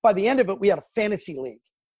it. By the end of it, we had a fantasy league.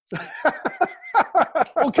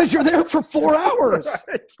 Well, because you're there for 4 hours,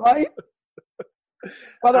 right?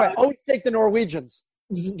 By the way, always take the Norwegians.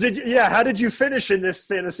 How did you finish in this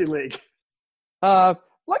fantasy league? I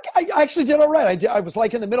actually did all right. I was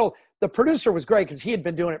like in the middle. The producer was great because he had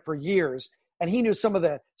been doing it for years, and he knew some of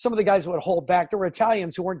the guys who would hold back. There were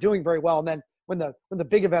Italians who weren't doing very well, and then when the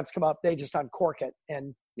big events come up, they just uncork it,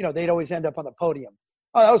 and they'd always end up on the podium.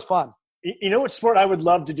 Oh, that was fun. You know what sport I would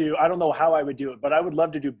love to do? I don't know how I would do it, but I would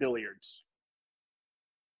love to do billiards.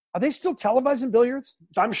 Are they still televising billiards?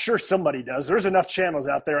 I'm sure somebody does. There's enough channels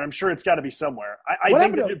out there. I'm sure it's got to be somewhere. I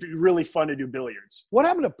think it'd be really fun to do billiards. What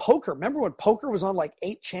happened to poker? Remember when poker was on like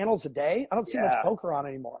 8 channels a day? I don't see much poker on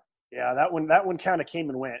anymore. Yeah, that one kind of came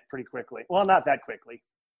and went pretty quickly. Well, not that quickly.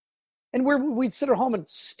 And we'd sit at home and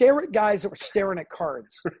stare at guys that were staring at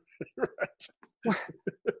cards.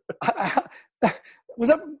 Was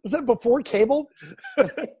that before cable?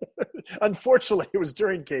 Unfortunately, it was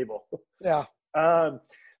during cable. Yeah.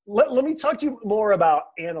 Let me talk to you more about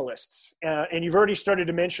analysts. And you've already started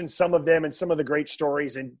to mention some of them and some of the great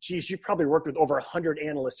stories. And, geez, you've probably worked with over 100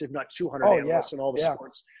 analysts, if not 200 analysts in all the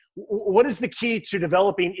sports. What is the key to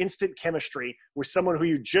developing instant chemistry with someone who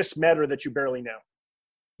you just met or that you barely know?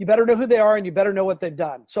 You better know who they are and you better know what they've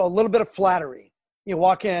done. So a little bit of flattery. You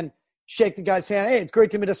walk in, shake the guy's hand. Hey, it's great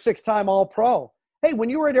to meet a 6-time All-Pro. Hey, when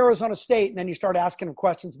you were at Arizona State, and then you start asking him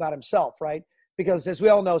questions about himself, right? Because as we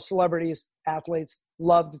all know, celebrities, athletes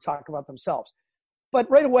love to talk about themselves. But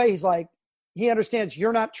right away, he's like, he understands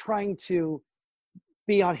you're not trying to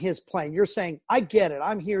be on his plane. You're saying, I get it.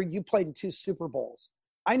 I'm here. You played in 2 Super Bowls.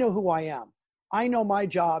 I know who I am. I know my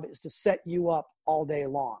job is to set you up all day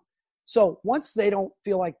long. So once they don't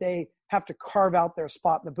feel like they have to carve out their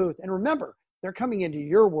spot in the booth, and remember, they're coming into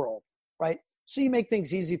your world, right? So you make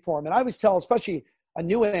things easy for them. And I always tell, especially a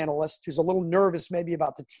new analyst who's a little nervous maybe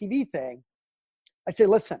about the TV thing, I say,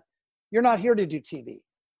 listen, you're not here to do TV.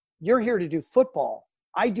 You're here to do football.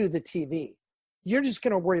 I do the TV. You're just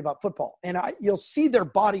going to worry about football. And you'll see their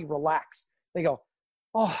body relax. They go,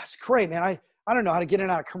 oh, it's great, man. I don't know how to get in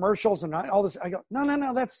and out of commercials and all this. I go,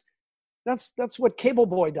 no, that's what Cable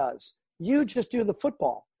Boy does. You just do the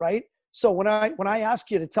football, right? So when I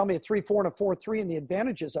ask you to tell me a 3-4 and a 4-3 and the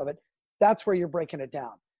advantages of it, that's where you're breaking it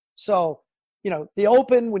down. So, the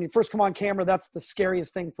open, when you first come on camera, that's the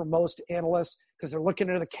scariest thing for most analysts because they're looking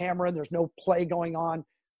into the camera and there's no play going on.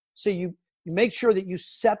 So you make sure that you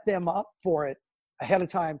set them up for it ahead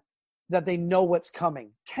of time, that they know what's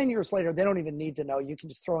coming. 10 years later, they don't even need to know. You can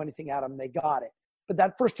just throw anything at them and they got it. But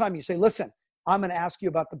that first time you say, listen, I'm going to ask you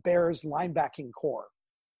about the Bears linebacking core.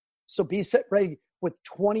 So be set ready with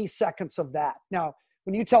 20 seconds of that. Now,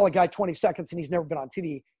 when you tell a guy 20 seconds and he's never been on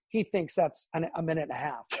TV, he thinks that's a minute and a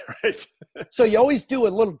half. Right. So you always do a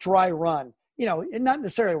little dry run, not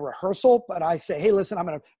necessarily a rehearsal, but I say, hey, listen, I'm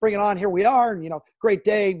going to bring it on. Here we are. And, great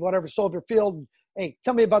day, whatever, Soldier Field. And, hey,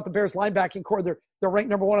 tell me about the Bears linebacking core. They're ranked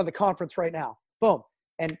number 1 in the conference right now. Boom.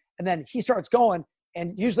 And then he starts going.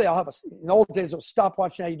 And usually I'll have in the old days, it was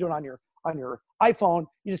stopwatch. Now you do it on your iPhone.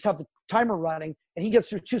 You just have the timer running and he gets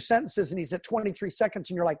through 2 sentences and he's at 23 seconds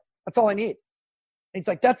and you're like, that's all I need. And he's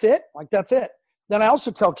like, that's it? Like, that's it. Then I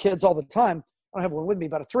also tell kids all the time, I don't have one with me,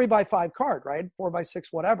 but a 3x5 card, right? 4x6,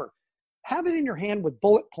 whatever. Have it in your hand with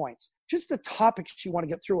bullet points, just the topics you want to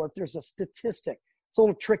get through. Or if there's a statistic, it's a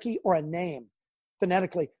little tricky, or a name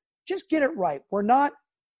phonetically, just get it right. We're not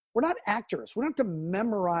actors. We don't have to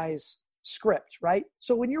memorize script, right?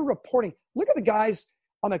 So when you're reporting, look at the guys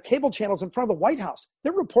on the cable channels in front of the White House.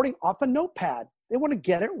 They're reporting off a notepad. They want to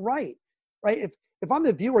get it right? If I'm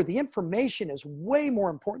the viewer, the information is way more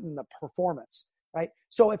important than the performance. Right.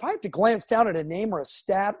 So if I have to glance down at a name or a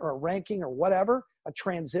stat or a ranking or whatever, a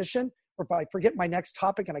transition, or if I forget my next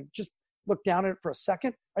topic and I just look down at it for a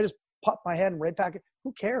second, I just pop my head and right back.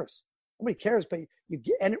 Who cares? Nobody cares, but you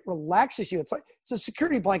get, and it relaxes you. It's like, it's a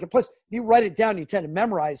security blanket. Plus, if you write it down, you tend to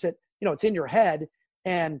memorize it. It's in your head.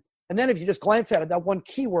 And then if you just glance at it, that one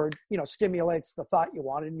keyword, stimulates the thought you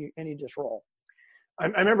want, and you just roll. I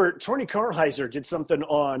remember Tony Kornheiser did something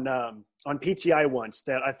on PTI once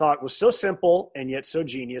that I thought was so simple and yet so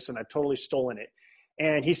genius, and I've totally stolen it.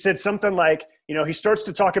 And he said something like, he starts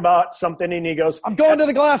to talk about something and he goes, I'm going to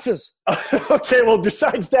the glasses. Okay, well,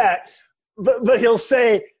 besides that, but he'll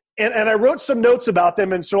say, and I wrote some notes about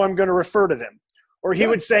them, and so I'm going to refer to them. Or he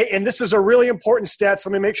would say, and this is a really important stat, so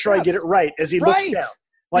let me make sure I get it right as he looks down.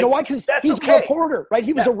 Like, why? Because he's a reporter, right?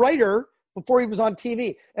 He was a writer before he was on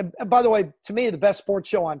TV. And by the way, to me, the best sports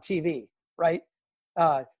show on TV, right?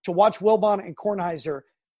 To watch Wilbon and Kornheiser,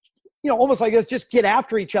 almost like it's just get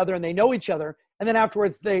after each other and they know each other. And then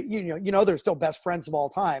afterwards, they're still best friends of all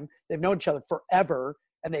time. They've known each other forever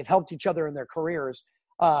and they've helped each other in their careers.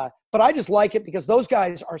 But I just like it because those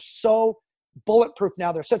guys are so bulletproof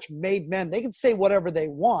now. They're such made men. They can say whatever they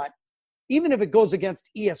want, even if it goes against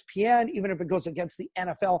ESPN, even if it goes against the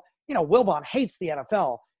NFL. Wilbon hates the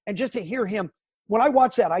NFL. And just to hear him, when I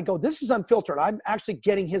watch that, I go, this is unfiltered. I'm actually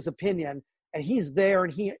getting his opinion, and he's there,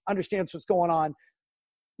 and he understands what's going on.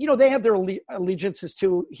 They have their allegiances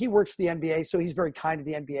too. He works the NBA, so he's very kind to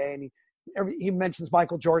the NBA, and he mentions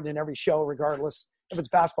Michael Jordan in every show, regardless if it's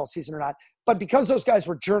basketball season or not. But because those guys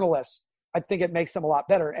were journalists, I think it makes them a lot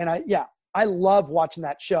better. And I love watching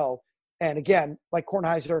that show. And again, like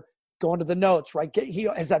Kornheiser, going to the notes, right? He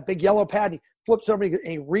has that big yellow pad. He flips over and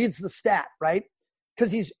he reads the stat, right?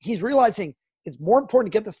 Because he's realizing it's more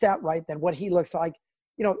important to get the stat right than what he looks like.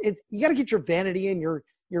 You know, you got to get your vanity in,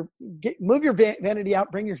 move your vanity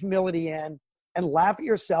out, bring your humility in, and laugh at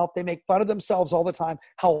yourself. They make fun of themselves all the time,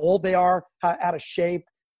 how old they are, how out of shape,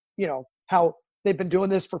 you know, how they've been doing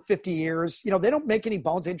this for 50 years. You know, they don't make any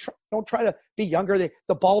bones. They don't try to be younger.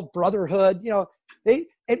 The bald brotherhood, you know,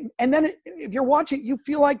 and then if you're watching, you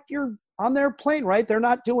feel like you're on their plane, right? They're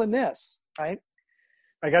not doing this, right?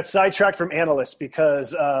 I got sidetracked from analysts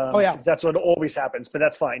because that's what always happens, but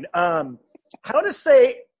that's fine. How does,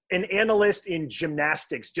 say, an analyst in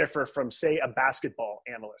gymnastics differ from, say, a basketball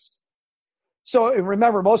analyst? So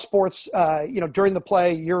remember, most sports, during the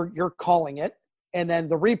play, you're calling it, and then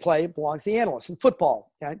the replay belongs to the analyst. In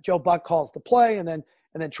football, Joe Buck calls the play, and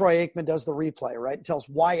then Troy Aikman does the replay, right? And tells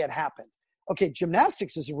why it happened. Okay,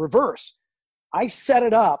 gymnastics is a reverse. I set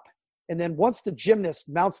it up, and then once the gymnast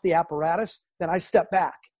mounts the apparatus, then I step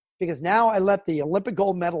back. Because now I let the Olympic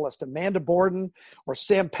gold medalist, Amanda Borden or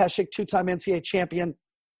Sam Pesek, two-time NCAA champion,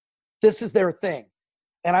 this is their thing.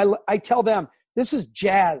 And I tell them, this is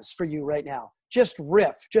jazz for you right now. Just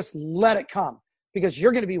riff. Just let it come. Because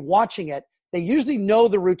you're going to be watching it. They usually know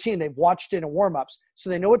the routine. They've watched it in warm-ups. So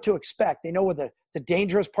they know what to expect. They know where the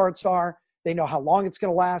dangerous parts are. They know how long it's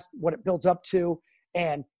going to last, what it builds up to.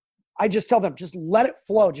 And I just tell them, just let it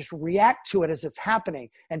flow. Just react to it as it's happening.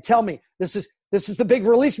 And tell me, this is the big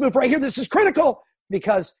release move right here. This is critical.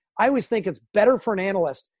 Because I always think it's better for an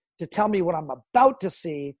analyst to tell me what I'm about to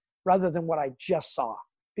see rather than what I just saw.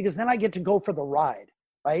 Because then I get to go for the ride,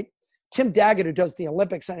 right? Tim Daggett, who does the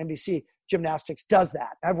Olympics on NBC Gymnastics, does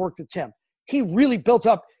that. I've worked with Tim. He really built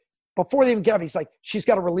up, before they even get up, he's like, she's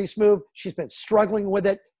got a release move. She's been struggling with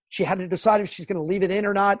it. She had to decide if she's going to leave it in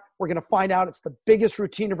or not. We're going to find out. It's the biggest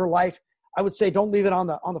routine of her life. I would say don't leave it on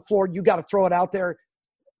the floor. You got to throw it out there.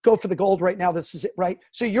 Go for the gold right now. This is it, right?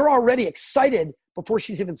 So you're already excited before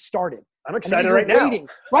she's even started. I'm excited right now.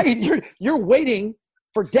 Right? You're waiting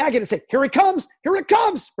for Daggett to say, here it comes,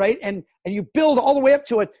 right? And you build all the way up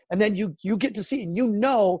to it, and then you get to see, and you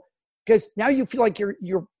know, because now you feel like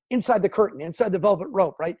you're inside the curtain, inside the velvet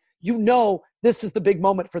rope, right? You know this is the big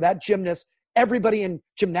moment for that gymnast. Everybody in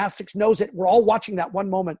gymnastics knows it. We're all watching that one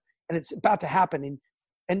moment, and it's about to happen.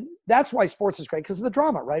 And that's why sports is great, because of the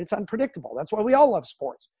drama, right? It's unpredictable. That's why we all love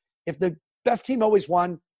sports. If the best team always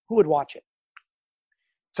won, who would watch it?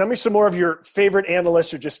 Tell me some more of your favorite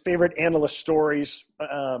analysts or just favorite analyst stories,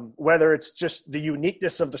 whether it's just the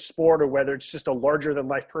uniqueness of the sport or whether it's just a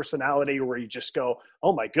larger-than-life personality where you just go,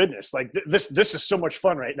 oh, my goodness, like this is so much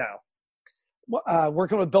fun right now.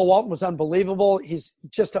 Working with Bill Walton was unbelievable. He's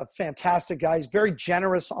just a fantastic guy. He's very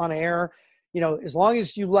generous on air. You know, as long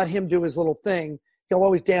as you let him do his little thing, he'll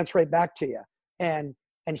always dance right back to you. And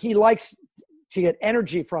he likes to get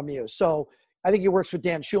energy from you. So I think he works with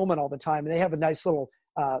Dan Schulman all the time. And they have a nice little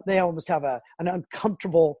they almost have an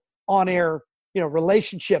uncomfortable on-air,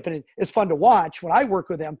 relationship. And it's fun to watch. When I work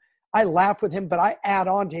with him, I laugh with him, but I add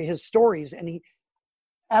on to his stories. And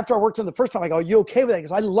after I worked with him the first time, I go, are you okay with that? He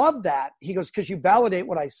goes, I love that. He goes, because you validate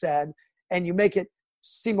what I said and you make it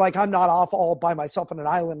seem like I'm not off all by myself on an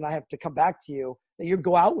island and I have to come back to you, that you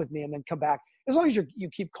go out with me and then come back. As long as you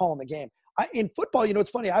keep calling the game. In football, it's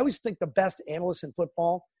funny. I always think the best analysts in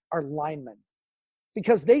football are linemen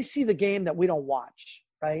because they see the game that we don't watch,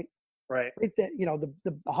 right? Right. The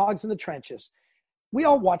hogs in the trenches. We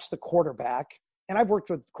all watch the quarterback, and I've worked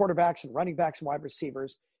with quarterbacks and running backs and wide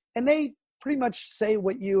receivers, and they pretty much say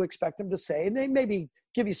what you expect them to say, and they maybe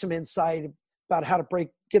give you some insight about how to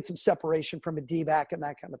get some separation from a D-back and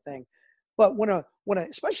that kind of thing. But when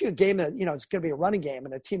especially a game that, it's going to be a running game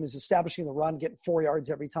and a team is establishing the run, getting 4 yards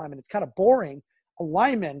every time, and it's kind of boring, a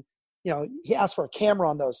lineman, he asks for a camera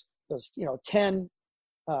on those 10,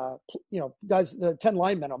 guys, the 10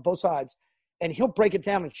 linemen on both sides, and he'll break it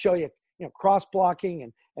down and show you, cross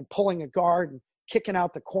blocking and pulling a guard and kicking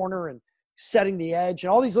out the corner and setting the edge and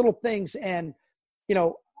all these little things. And,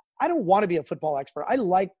 I don't want to be a football expert. I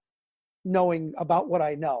like knowing about what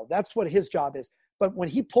I know. That's what his job is. But when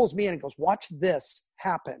he pulls me in and goes, watch this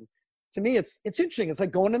happen, to me, it's interesting. It's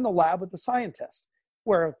like going in the lab with the scientist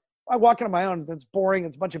where I walk in on my own. It's boring.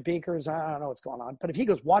 It's a bunch of beakers. I don't know what's going on. But if he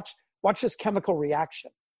goes, watch this chemical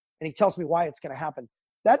reaction, and he tells me why it's going to happen,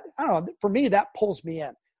 that, I don't know, for me, that pulls me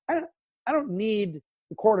in. I don't need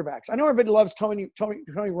the quarterbacks. I know everybody loves Tony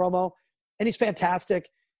Romo, and he's fantastic.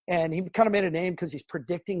 And he kind of made a name because he's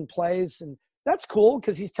predicting plays. And that's cool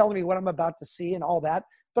because he's telling me what I'm about to see and all that.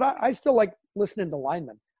 But I still like listening to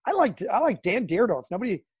linemen. I like Dan Dierdorf.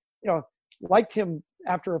 Nobody, liked him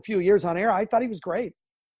after a few years on air. I thought he was great.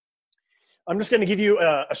 I'm just going to give you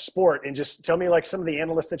a sport and just tell me like some of the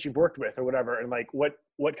analysts that you've worked with or whatever, and like what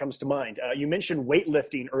comes to mind. You mentioned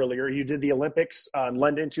weightlifting earlier. You did the Olympics in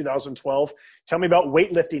London 2012. Tell me about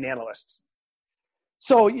weightlifting analysts.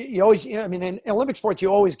 So you always, I mean, in Olympic sports, you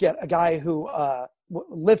always get a guy who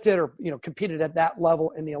lifted or competed at that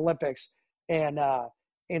level in the Olympics, and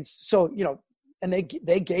so and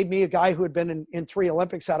they gave me a guy who had been in 3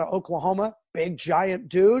 Olympics out of Oklahoma, big giant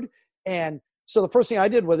dude, and so the first thing I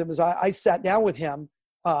did with him is I sat down with him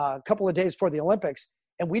a couple of days before the Olympics,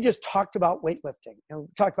 and we just talked about weightlifting, and we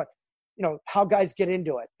talked about how guys get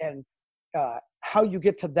into it and how you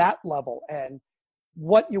get to that level and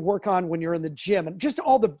what you work on when you're in the gym and just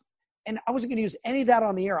and I wasn't going to use any of that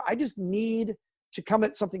on the air. I just need to come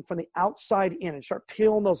at something from the outside in and start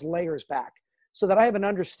peeling those layers back so that I have an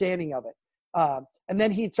understanding of it. And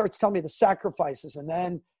then he starts telling me the sacrifices, and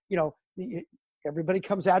then, everybody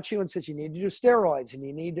comes at you and says, you need to do steroids and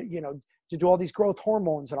you need to do all these growth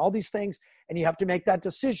hormones and all these things. And you have to make that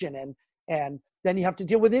decision. And then you have to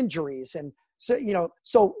deal with injuries. And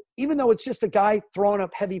so even though it's just a guy throwing up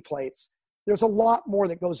heavy plates, there's a lot more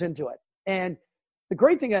that goes into it. And the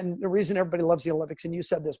great thing, and the reason everybody loves the Olympics, and you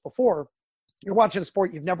said this before, you're watching a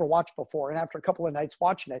sport you've never watched before. And after a couple of nights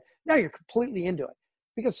watching it, now you're completely into it,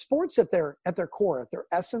 because sports at their core, at their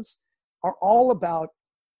essence, are all about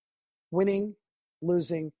winning,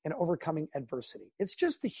 losing, and overcoming adversity. It's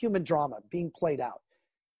just the human drama being played out.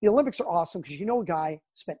 The Olympics are awesome because a guy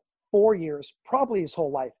spent 4 years, probably his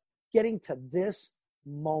whole life, getting to this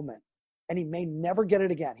moment. And he may never get it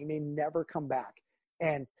again. He may never come back.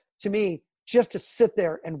 And to me, just to sit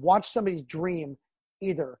there and watch somebody's dream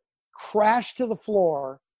either crash to the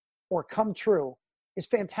floor or come true is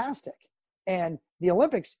fantastic. And the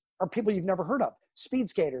Olympics are people you've never heard of. Speed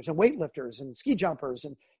skaters and weightlifters and ski jumpers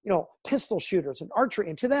and, pistol shooters and archery.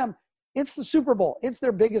 And to them, it's the Super Bowl. It's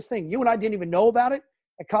their biggest thing. You and I didn't even know about it.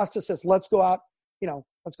 And Costa says, let's go out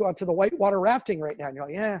to the whitewater rafting right now. And you're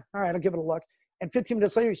like, yeah, all right, I'll give it a look. And 15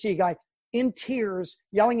 minutes later, you see a guy in tears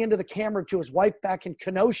yelling into the camera to his wife back in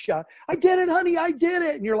Kenosha, I did it, honey, I did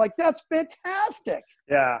it. And you're like, that's fantastic.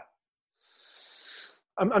 Yeah.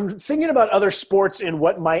 I'm thinking about other sports and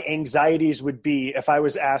what my anxieties would be if I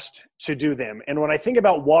was asked to do them. And when I think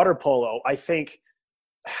about water polo, I think,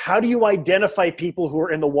 how do you identify people who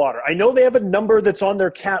are in the water? I know they have a number that's on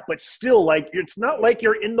their cap, but still, it's not like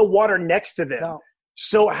you're in the water next to them. No.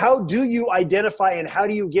 So how do you identify, and how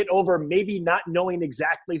do you get over maybe not knowing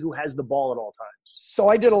exactly who has the ball at all times? So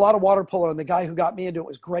I did a lot of water polo, and the guy who got me into it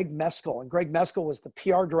was Greg Meskel. And Greg Meskel was the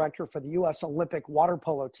PR director for the U.S. Olympic water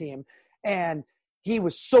polo team. And he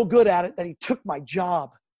was so good at it that he took my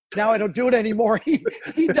job. Now I don't do it anymore.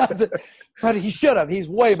 He does it, but he should have. He's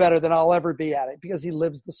way better than I'll ever be at it because he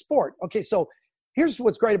lives the sport. Okay, so here's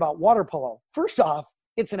what's great about water polo. First off,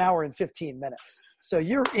 it's an hour and 15 minutes. So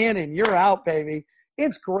you're in and you're out, baby.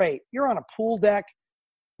 It's great. You're on a pool deck.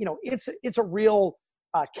 It's a real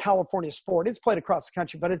California sport. It's played across the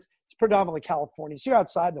country, but it's predominantly California. So you're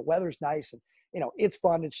outside, the weather's nice, and it's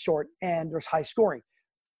fun, it's short, and there's high scoring.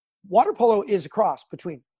 Water polo is a cross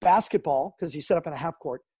between basketball, because you set up in a half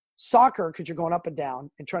court, soccer, because you're going up and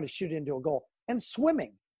down and trying to shoot into a goal, and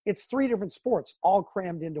swimming. It's 3 different sports all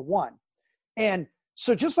crammed into one. And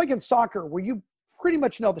so just like in soccer, where you pretty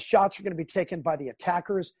much know the shots are going to be taken by the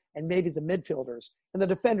attackers and maybe the midfielders, and the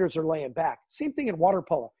defenders are laying back. Same thing in water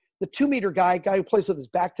polo. The 2-meter guy who plays with his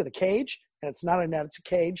back to the cage, and it's not a net, it's a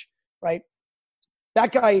cage, right?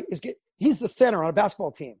 That guy he's the center on a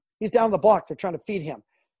basketball team. He's down the block. They're trying to feed him.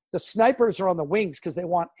 The snipers are on the wings because they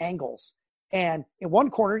want angles. And in one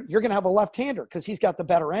corner, you're going to have a left-hander because he's got the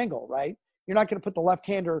better angle, right? You're not going to put the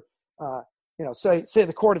left-hander, say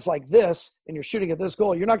the court is like this and you're shooting at this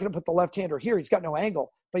goal. You're not going to put the left-hander here. He's got no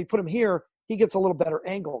angle. But you put him here, he gets a little better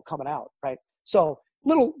angle coming out, right? So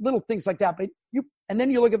little things like that. But and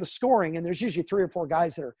then you look at the scoring, and there's usually 3 or 4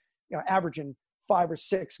 guys that are averaging 5 or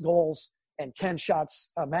 6 goals and 10 shots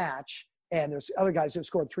a match. And there's other guys who have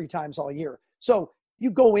scored 3 times all year. So you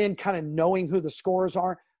go in kind of knowing who the scorers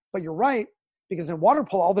are, but you're right, because in water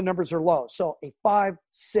polo, all the numbers are low. So a 5,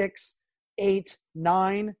 6, 8,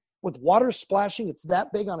 9, with water splashing, it's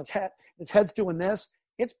that big on its head. Its head's doing this.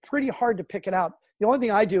 It's pretty hard to pick it out. The only thing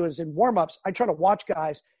I do is in warm-ups, I try to watch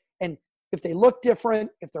guys, and if they look different,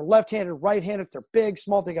 if they're left-handed, right-handed, if they're big,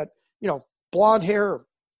 small, they got, blonde hair,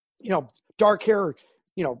 dark hair,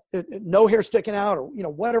 no hair sticking out, or,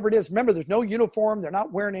 whatever it is. Remember, there's no uniform. They're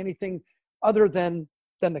not wearing anything other than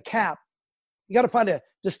the cap. You got to find a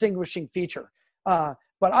distinguishing feature. But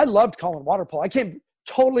I loved calling water polo. I came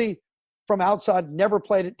totally from outside, never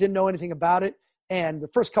played it, didn't know anything about it. And the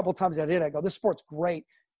first couple of times I did, I go, this sport's great.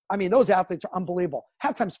 I mean, those athletes are unbelievable.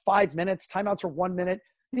 Halftime's 5 minutes. Timeouts are 1 minute.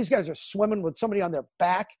 These guys are swimming with somebody on their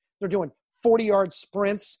back. They're doing 40-yard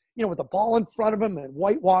sprints, with the ball in front of them and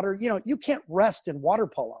white water. You can't rest in water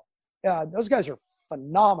polo. Those guys are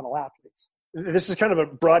phenomenal athletes. This is kind of a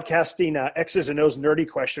broadcasting X's and O's nerdy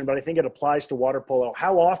question, but I think it applies to water polo.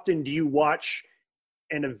 How often do you watch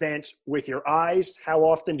an event with your eyes? How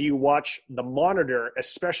often do you watch the monitor,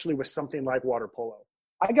 especially with something like water polo?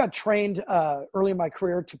 I got trained early in my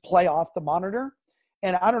career to play off the monitor,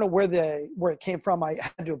 and I don't know where it came from. I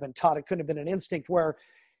had to have been taught. It couldn't have been an instinct where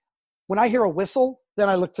when I hear a whistle, then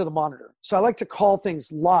I look to the monitor. So I like to call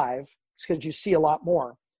things live because you see a lot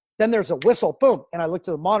more. Then there's a whistle, boom, and I look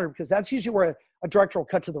to the monitor because that's usually where a director will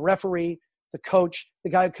cut to the referee, the coach, the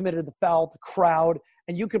guy who committed the foul, the crowd,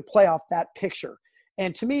 and you can play off that picture.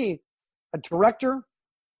 And to me, a director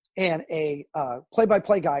and a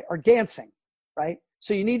play-by-play guy are dancing, right?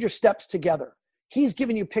 So you need your steps together. He's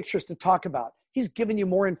giving you pictures to talk about. He's giving you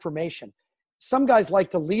more information. Some guys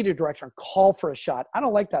like to lead a director and call for a shot. I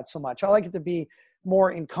don't like that so much. I like it to be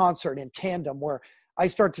more in concert, in tandem, where I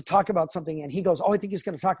start to talk about something and he goes, oh, I think he's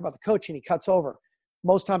going to talk about the coach, and he cuts over.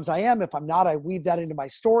 Most times I am. If I'm not, I weave that into my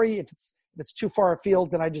story. If it's too far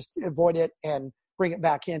afield, then I just avoid it and bring it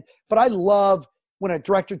back in. But I love when a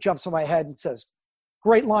director jumps on my head and says,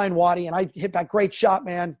 great line, Waddy, and I hit that great shot,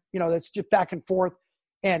 man. That's just back and forth.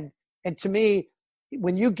 And to me,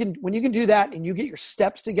 when you can do that and you get your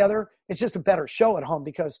steps together, it's just a better show at home,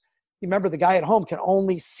 because you remember the guy at home can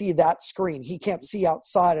only see that screen. He can't see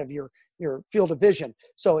outside of your field of vision.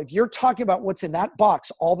 So if you're talking about what's in that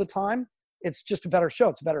box all the time, it's just a better show.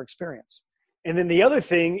 It's a better experience. And then the other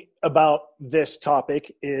thing about this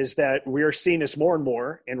topic is that we're seeing this more and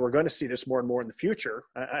more, and we're going to see this more and more in the future,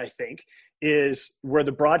 I think, is where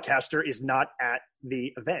the broadcaster is not at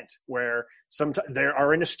the event, where sometimes they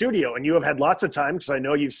are in a studio. And you have had lots of time, because I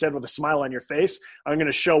know you've said with a smile on your face, I'm going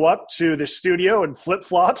to show up to the studio in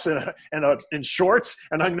flip-flops and shorts,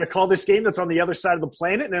 and I'm going to call this game that's on the other side of the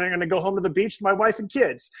planet, and then I'm going to go home to the beach to my wife and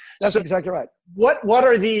kids. That's exactly right. What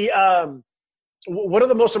are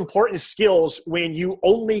the most important skills when you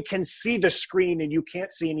only can see the screen and you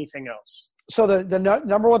can't see anything else? So the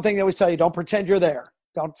number one thing they always tell you, don't pretend you're there.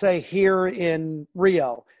 Don't say here in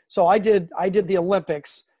Rio. So I did the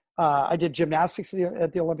Olympics. I did gymnastics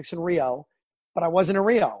at the Olympics in Rio, but I wasn't in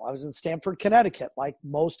Rio. I was in Stamford, Connecticut, like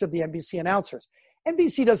most of the NBC announcers.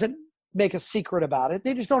 NBC doesn't make a secret about it.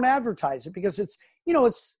 They just don't advertise it because it's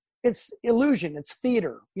illusion. It's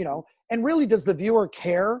theater, and really, does the viewer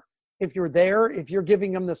care if you're there, if you're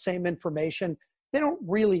giving them the same information? They don't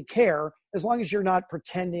really care as long as you're not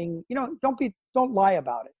pretending, don't lie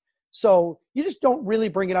about it. So you just don't really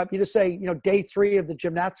bring it up. You just say, day 3 of the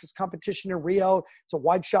gymnastics competition in Rio, it's a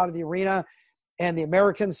wide shot of the arena, and the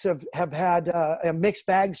Americans have had a mixed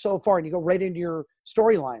bag so far, and you go right into your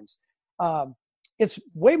storylines. It's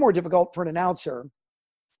way more difficult for an announcer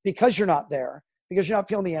because you're not there, because you're not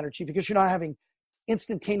feeling the energy, because you're not having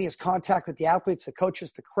instantaneous contact with the athletes, the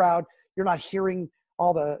coaches, the crowd. You're not hearing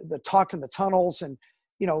all the talk in the tunnels, and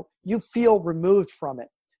you feel removed from it.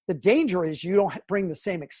 The danger is you don't bring the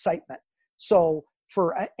same excitement. So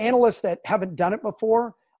for analysts that haven't done it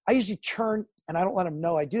before, I usually turn, and I don't let them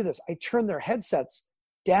know I do this, I turn their headsets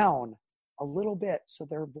down a little bit so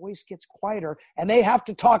their voice gets quieter, and they have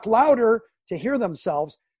to talk louder to hear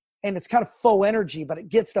themselves. And it's kind of faux energy, but it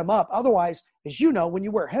gets them up. Otherwise, as you know, when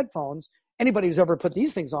you wear headphones, anybody who's ever put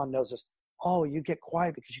these things on knows this. Oh, you get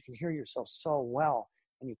quiet because you can hear yourself so well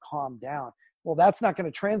and you calm down. Well, that's not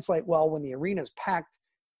going to translate well when the arena is packed.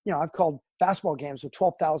 I've called basketball games with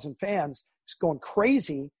 12,000 fans. It's going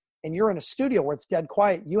crazy, and you're in a studio where it's dead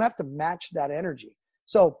quiet. You have to match that energy.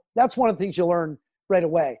 So that's one of the things you learn right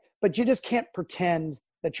away. But you just can't pretend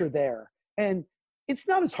that you're there. And it's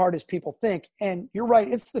not as hard as people think. And you're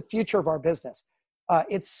right, it's the future of our business.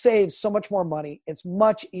 It saves so much more money. It's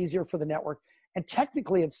much easier for the network. And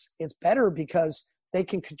technically it's better because they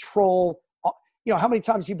can control, how many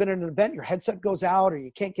times you've been in an event, your headset goes out, or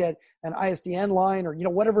you can't get an ISDN line, or,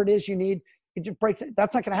 whatever it is you need. It just breaks.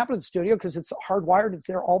 That's not going to happen in the studio because it's hardwired. It's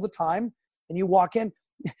there all the time. And you walk in,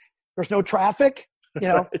 there's no traffic. Right.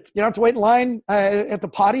 You don't have to wait in line at the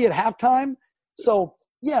potty at halftime. So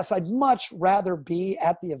yes, I'd much rather be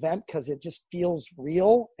at the event because it just feels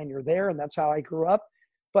real and you're there, and that's how I grew up.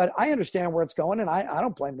 But I understand where it's going, and I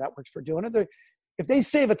don't blame networks for doing it. If they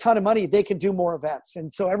save a ton of money, they can do more events.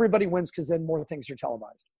 And so everybody wins because then more things are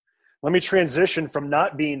televised. Let me transition from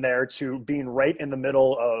not being there to being right in the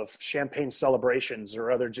middle of champagne celebrations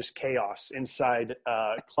or other just chaos inside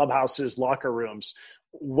clubhouses, locker rooms.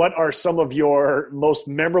 what are some of your most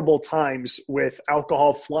memorable times with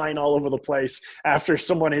alcohol flying all over the place after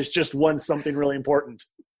someone has just won something really important?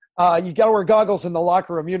 You got to wear goggles in the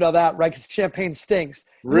locker room. You know that, right? Because champagne stinks.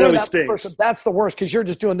 Really stinks. That's the worst because you're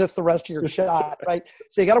just doing this the rest of your shot, right?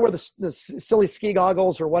 So you got to wear the silly ski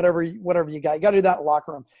goggles or whatever you got. You got to do that in the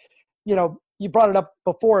locker room. You know, you brought it up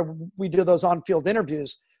before. We do those on-field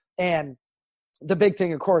interviews. And the big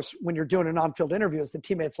thing, of course, when you're doing an on-field interview is the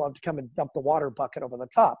teammates love to come and dump the water bucket over the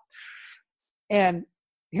top. And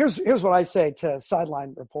here's what I say to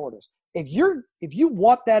sideline reporters. If you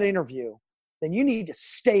want that interview, then you need to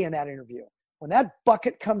stay in that interview. When that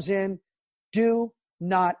bucket comes in, do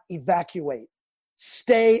not evacuate.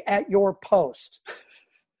 Stay at your post,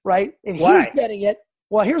 right? If he's getting it,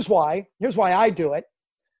 well, here's why. Here's why I do it.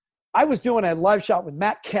 I was doing a live shot with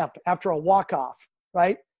Matt Kemp after a walk-off,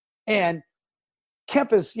 right? And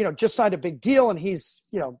Kemp is, just signed a big deal, and he's,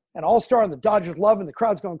 an all-star, and the Dodgers love him. The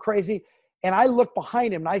crowd's going crazy. And I look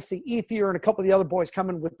behind him, and I see Ethier and a couple of the other boys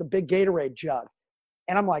coming with the big Gatorade jug.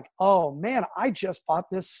 And I'm like, oh, man, I just bought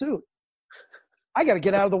this suit. I got to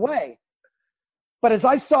get out of the way. But as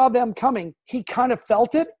I saw them coming, he kind of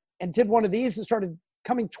felt it and did one of these and started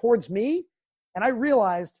coming towards me. And I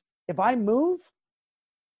realized if I move,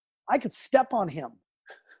 I could step on him.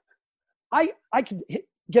 I could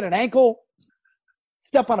get an ankle,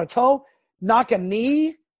 step on a toe, knock a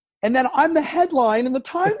knee, and then I'm the headline in the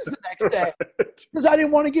Times the next day because I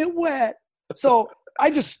didn't want to get wet. So I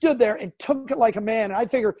just stood there and took it like a man. And I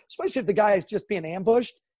figure, especially if the guy is just being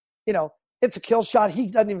ambushed, it's a kill shot. He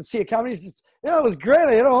doesn't even see it coming. He's just, it was great.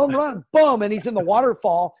 I hit a home run. Boom. And he's in the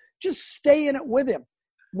waterfall. Just stay in it with him.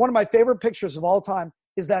 One of my favorite pictures of all time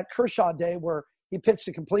is that Kershaw day where he pitched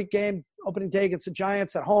a complete game, opening day against the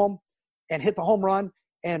Giants at home, and hit the home run.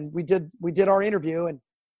 And we did our interview, and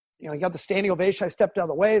he got the standing ovation. I stepped out of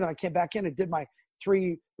the way. Then I came back in and did my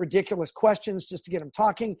 3 ridiculous questions just to get him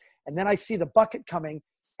talking. And then I see the bucket coming,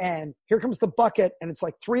 and here comes the bucket, and it's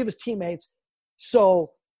like 3 of his teammates.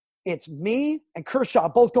 So it's me and Kershaw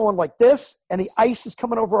both going like this, and the ice is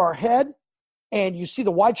coming over our head, and you see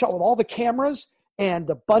the wide shot with all the cameras and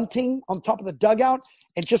the bunting on top of the dugout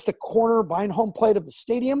and just the corner behind home plate of the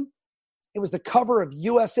stadium. It was the cover of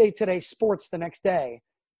USA Today Sports the next day.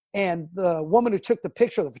 And the woman who took the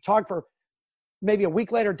picture, the photographer, maybe a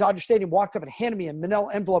week later, Dodger Stadium, walked up and handed me a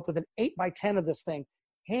manila envelope with an 8x10 of this thing,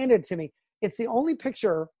 handed it to me. It's the only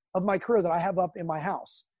picture of my career that I have up in my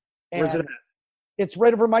house. And where's it at? It's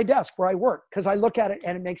right over my desk where I work because I look at it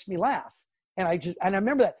and it makes me laugh. And I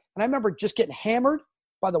remember that. And I remember just getting hammered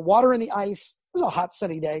by the water and the ice. It was a hot,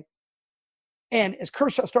 sunny day. And as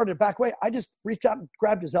Kershaw started to back away, I just reached out and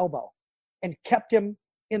grabbed his elbow and kept him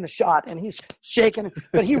in the shot. And he's shaking.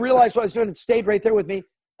 But he realized what I was doing and stayed right there with me.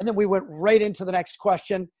 And then we went right into the next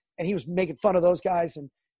question. And he was making fun of those guys. And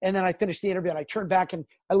then I finished the interview, and I turned back, and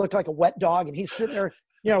I looked like a wet dog. And he's sitting there,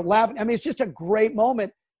 laughing. I mean, it's just a great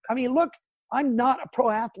moment. I mean, look, I'm not a pro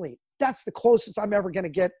athlete. That's the closest I'm ever going to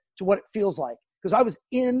get to what it feels like. Because I was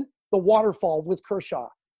in the waterfall with Kershaw.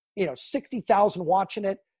 60,000 watching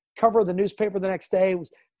it, cover of the newspaper the next day.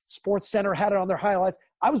 Sports Center had it on their highlights.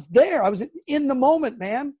 I was there. I was in the moment,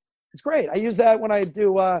 man. It's great. I use that when I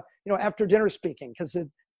do, after dinner speaking because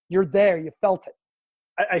you're there. You felt it.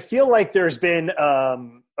 I feel like there's been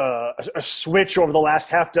a switch over the last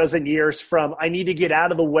half dozen years from I need to get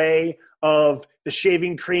out of the way of the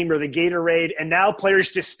shaving cream or the Gatorade, and now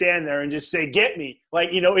players just stand there and just say, get me. Like,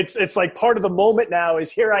 it's like part of the moment now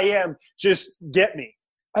is here I am, just get me.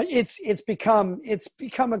 It's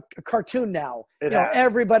become a cartoon now.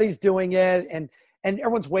 Everybody's doing it and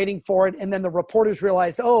everyone's waiting for it. And then the reporters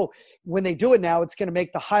realized, when they do it now, it's going to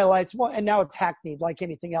make the highlights. Well, and now it's hackneyed like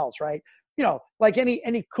anything else, right? Like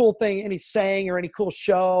any cool thing, any saying or any cool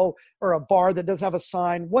show or a bar that doesn't have a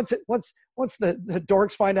sign. Once the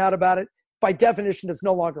dorks find out about it, by definition, it's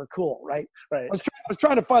no longer cool, right? Right. I was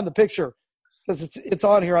trying to find the picture because it's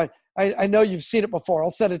on here. I know you've seen it before. I'll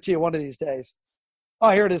send it to you one of these days. Oh,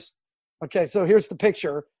 here it is. Okay, so here's the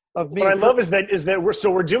picture of me. What I love is that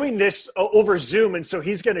we're doing this over Zoom, and so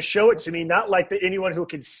he's going to show it to me, not like anyone who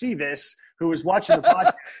can see this, who is watching the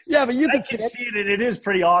podcast. Yeah, but you can see it, and it is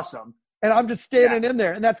pretty awesome. And I'm just standing in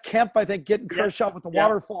there, and that's Kemp, I think, getting Kershaw with the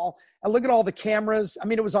waterfall. And look at all the cameras. I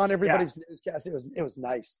mean, it was on everybody's newscast. It was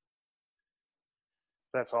nice.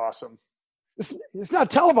 That's awesome. It's not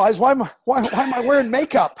televised. Why am I wearing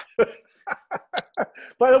makeup?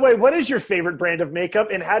 By the way, what is your favorite brand of makeup,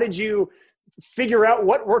 and how did you figure out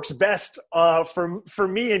what works best for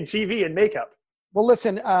me in TV and makeup? Well,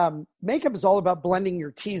 listen, makeup is all about blending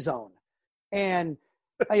your T-zone, and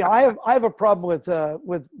I have a problem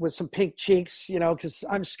with some pink cheeks, because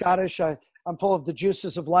I'm Scottish. I I'm full of the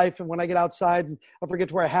juices of life. And when I get outside and I forget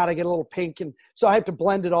to wear a hat, I get a little pink. And so I have to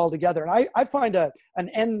blend it all together. And I find an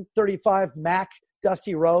N35 MAC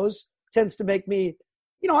Dusty Rose tends to make me,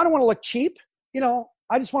 I don't want to look cheap.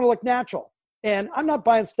 I just want to look natural. And I'm not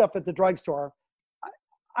buying stuff at the drugstore.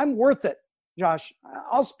 I'm worth it, Josh.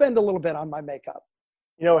 I'll spend a little bit on my makeup.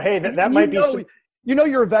 Hey, that might be some...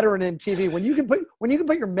 You're a veteran in TV. When you can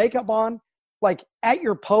put your makeup on, like at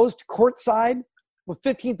your post courtside with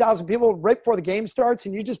 15,000 people right before the game starts,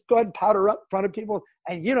 and you just go ahead and powder up in front of people,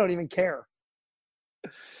 and you don't even care.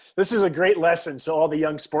 This is a great lesson to all the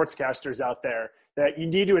young sportscasters out there that you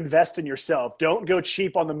need to invest in yourself. Don't go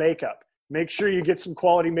cheap on the makeup. Make sure you get some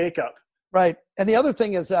quality makeup. Right. And the other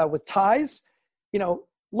thing is with ties,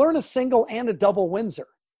 learn a single and a double Windsor,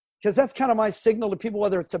 because that's kind of my signal to people,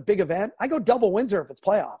 whether it's a big event. I go double Windsor if it's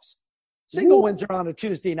playoffs. Single Windsor on a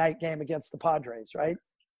Tuesday night game against the Padres, right?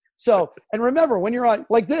 So, and remember, when you're on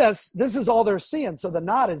like this is all they're seeing. So the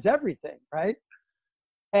knot is everything, right?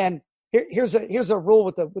 And here's a rule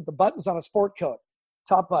with the buttons on a sport coat.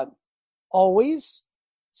 Top button, always,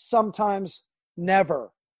 sometimes,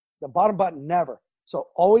 never. The bottom button, never. So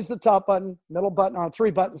always the top button, middle button on a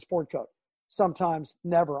 3-button sport coat. Sometimes,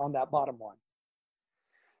 never on that bottom one.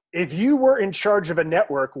 If you were in charge of a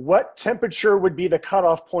network, what temperature would be the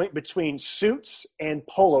cutoff point between suits and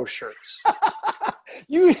polo shirts?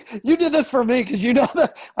 You did this for me because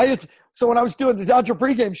that so when I was doing the Dodger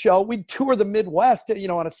pregame show, we'd tour the Midwest, on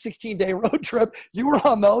a 16-day road trip. You were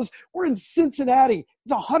on those. We're in Cincinnati.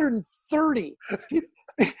 It's 130.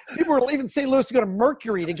 People are leaving St. Louis to go to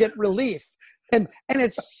Mercury to get relief. And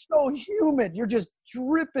it's so humid. You're just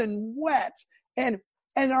dripping wet. And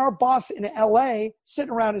our boss in L.A.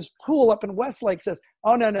 sitting around his pool up in Westlake says,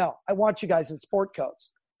 "Oh, no, I want you guys in sport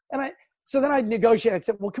coats." So then I negotiated. I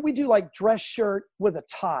said, "Well, can we do like dress shirt with a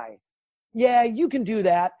tie?" "Yeah, you can do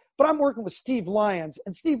that. But I'm working with Steve Lyons."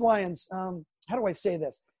 And Steve Lyons, how do I say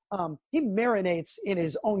this? He marinates in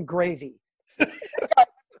his own gravy. I've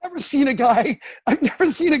never seen a guy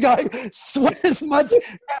sweat as much as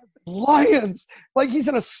Lyons. Like he's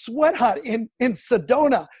in a sweat hut in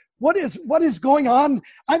Sedona. What is going on?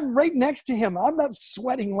 I'm right next to him. I'm not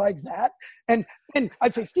sweating like that. And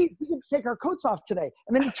I'd say, "Steve, we can take our coats off today."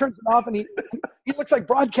 And then he turns it off and he looks like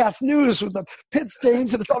broadcast news with the pit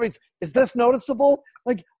stains and it's all. Is this noticeable?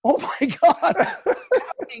 Like, oh my God.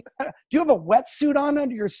 Do you have a wetsuit on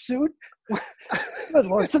under your suit? Good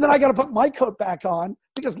Lord. So then I got to put my coat back on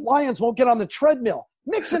because Lyons won't get on the treadmill.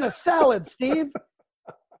 Mixing a salad, Steve.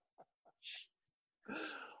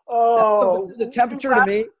 Oh, the temperature to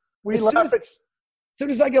me. As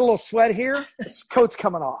soon as I get a little sweat here, this coat's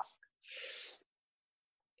coming off.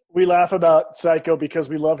 We laugh about Psycho because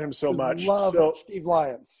we love him so much. Steve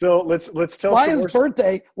Lyons. So let's tell Lyons'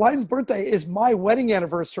 birthday is my wedding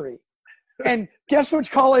anniversary. And guess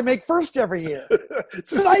which call I make first every year?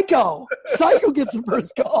 Psycho. Psycho gets the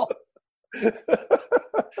first call.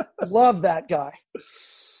 Love that guy.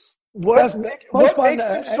 What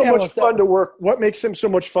makes him so much fun to work? What makes him so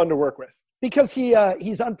much fun to work with? Because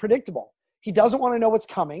he's unpredictable. He doesn't want to know what's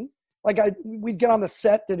coming. Like we'd get on the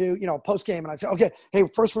set to do, post game, and I'd say, "Okay, hey,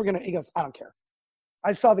 first he goes, "I don't care.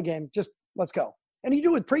 I saw the game. Just let's go." And you do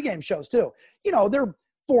it with pregame shows too. They're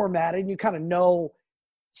formatted, and you kind of know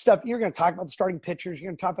stuff. You're going to talk about the starting pitchers. You're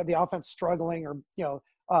going to talk about the offense struggling, or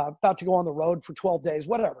about to go on the road for 12 days,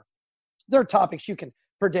 whatever. There are topics you can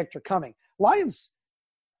predict are coming. Lyons.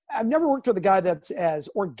 I've never worked with a guy that's as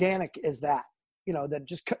organic as that. That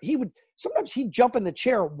just sometimes he'd jump in the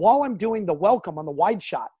chair while I'm doing the welcome on the wide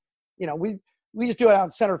shot. We just do it out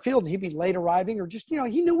in center field, and he'd be late arriving, or just he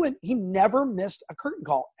knew it. He never missed a curtain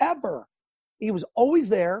call ever. He was always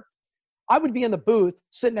there. I would be in the booth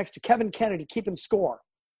sitting next to Kevin Kennedy keeping score.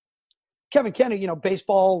 Kevin Kennedy,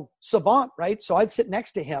 baseball savant, right? So I'd sit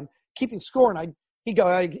next to him keeping score, and he'd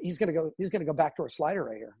go, he's gonna go backdoor slider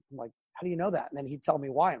right here. I'm like, "How do you know that?" And then he'd tell me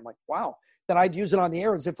why. I'm like, wow. Then I'd use it on the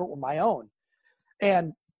air as if it were my own.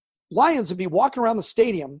 And Lyons would be walking around the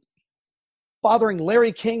stadium bothering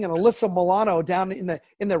Larry King and Alyssa Milano down in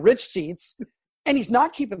the rich seats, and he's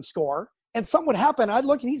not keeping score. And something would happen. I'd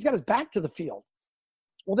look, and he's got his back to the field.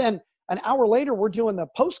 Well, then an hour later, we're doing the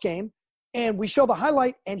post game, and we show the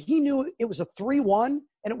highlight, and he knew it was a 3-1,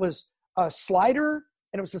 and it was a slider,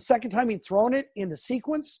 and it was the second time he'd thrown it in the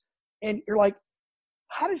sequence. And you're like,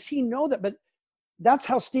 how does he know that? But that's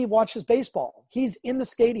how Steve watches baseball. He's in the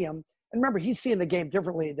stadium. And remember, he's seeing the game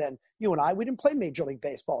differently than you and I. We didn't play Major League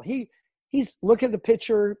Baseball. He's looking at the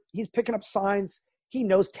pitcher. He's picking up signs. He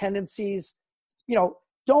knows tendencies.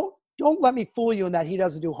 Don't let me fool you in that he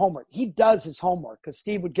doesn't do homework. He does his homework because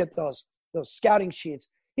Steve would get those scouting sheets.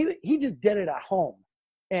 He just did it at home.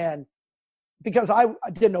 And because I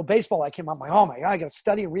didn't know baseball, I came out, I'm like, oh my God, I got to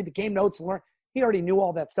study and read the game notes and learn. He already knew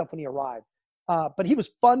all that stuff when he arrived. But he was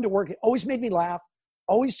fun to work. It always made me laugh,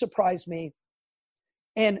 always surprised me.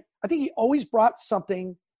 And I think he always brought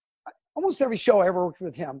something, almost every show I ever worked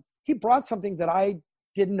with him, he brought something that I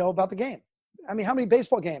didn't know about the game. I mean, how many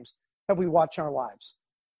baseball games have we watched in our lives?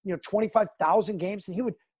 25,000 games. And he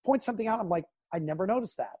would point something out. I'm like, I never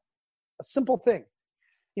noticed that. A simple thing.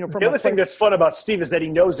 The other thing that's fun about Steve is that he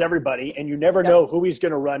knows everybody, and you never know who he's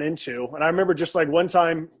going to run into. And I remember just like one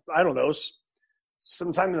time, I don't know,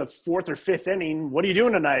 sometime in the 4th or 5th inning, what are you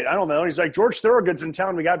doing tonight? I don't know. And he's like, George Thorogood's in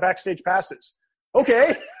town. We got backstage passes.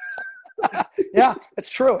 Okay. Yeah, it's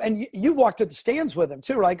true. And you walked to the stands with him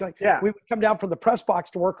too, right? We would come down from the press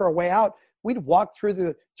box to work our way out. We'd walk through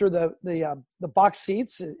the box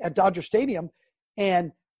seats at Dodger Stadium,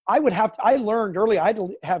 and I learned early I had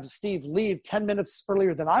to have Steve leave 10 minutes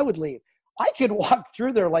earlier than I would leave. I could walk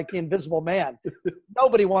through there like the invisible man.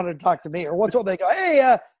 Nobody wanted to talk to me. Or once in a while they go,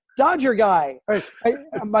 hey, Dodger guy. Or,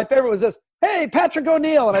 my favorite was this, hey, Patrick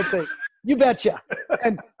O'Neill. And I'd say, you betcha.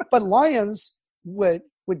 But Lions would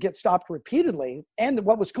get stopped repeatedly. And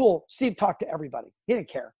what was cool, Steve talked to everybody. He didn't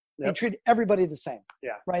care. Yep. He treated everybody the same.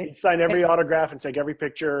 Yeah. Right. He'd sign every autograph and take every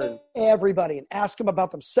picture. Everybody. And ask them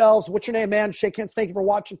about themselves. What's your name, man? Shake hands. Thank you for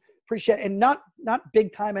watching. Appreciate it. And not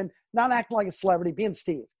big time and not acting like a celebrity, being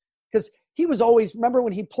Steve. Because he was always, remember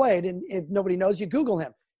when he played, and if nobody knows, you Google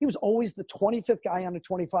him. He was always the 25th guy on a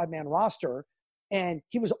 25-man roster. And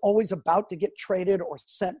he was always about to get traded or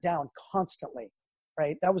sent down constantly.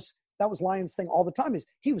 Right. That was Lions' thing all the time. Is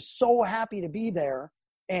he was so happy to be there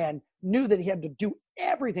and knew that he had to do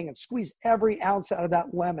everything and squeeze every ounce out of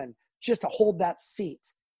that lemon just to hold that seat.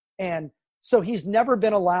 And so he's never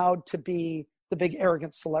been allowed to be the big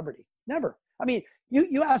arrogant celebrity. Never. I mean,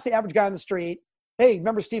 you ask the average guy on the street, hey,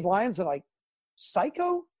 remember Steve Lyons? They're like,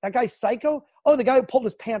 psycho? That guy's psycho? Oh, the guy who pulled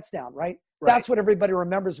his pants down, right? That's what everybody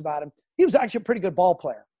remembers about him. He was actually a pretty good ball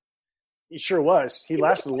player. He sure was. He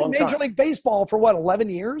lasted a long time. Major League Baseball for 11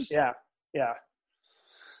 years? Yeah.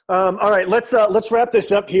 All right, let's wrap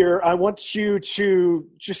this up here. I want you to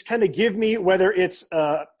just kind of give me whether it's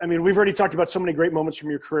we've already talked about so many great moments from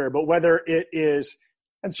your career, but whether it is,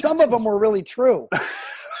 and some of them were really true.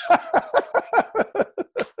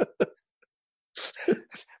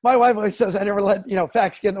 My wife always says I never let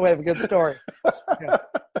facts get in the way of a good story. Yeah.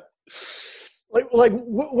 Like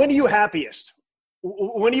when are you happiest?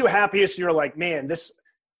 When are you happiest? You're like, man,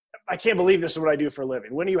 I can't believe this is what I do for a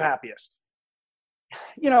living. When are you happiest?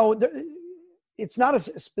 It's not a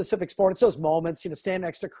specific sport. It's those moments, stand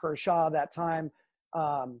next to Kershaw that time.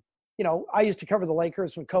 I used to cover the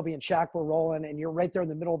Lakers when Kobe and Shaq were rolling, and you're right there in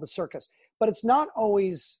the middle of the circus. But it's not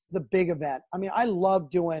always the big event. I mean, I love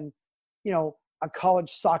doing, a college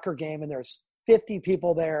soccer game, and there's 50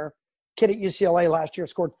 people there. Kid at UCLA last year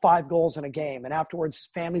scored 5 goals in a game, and afterwards his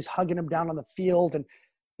family's hugging him down on the field, and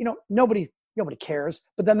nobody cares.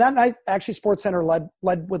 But then that night, actually, SportsCenter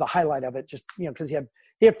led with a highlight of it, just because he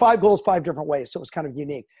had 5 goals 5 different ways, so it was kind of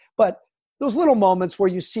unique. But those little moments where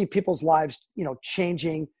you see people's lives,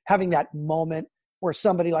 changing, having that moment where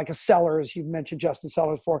somebody like a Sellers, you've mentioned Justin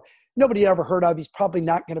Sellers before, nobody ever heard of. He's probably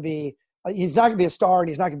not going to be. He's not going to be a star, and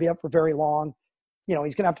he's not going to be up for very long.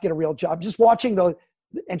 He's going to have to get a real job. Just watching those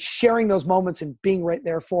and sharing those moments and being right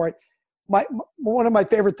there for it. One of my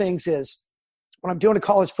favorite things is when I'm doing a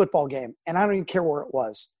college football game, and I don't even care where it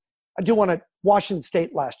was. I do one at Washington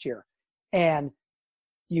State last year, and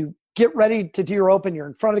you get ready to do your open. You're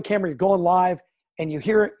in front of the camera. You're going live, and you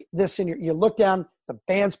hear this, and you look down. The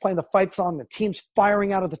band's playing the fight song. The team's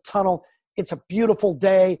firing out of the tunnel. It's a beautiful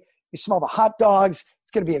day. You smell the hot dogs.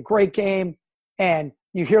 It's going to be a great game, and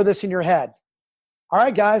you hear this in your head. All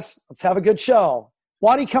right, guys, let's have a good show.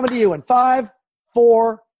 Waddy coming to you in 5,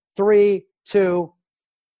 4, 3, 2,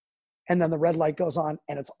 and then the red light goes on,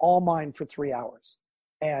 and it's all mine for 3 hours.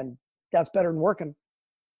 And that's better than working.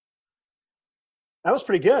 That was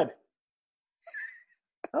pretty good.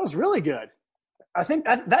 That was really good. I think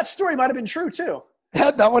that story might have been true too.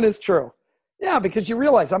 That one is true. Yeah, because you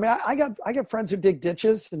realize, I got friends who dig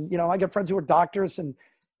ditches, and I got friends who are doctors, and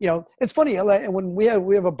it's funny when we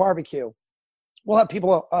have a barbecue, we'll have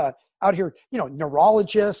people out here,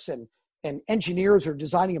 neurologists and engineers are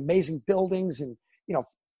designing amazing buildings, and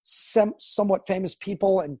somewhat famous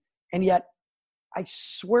people, and yet I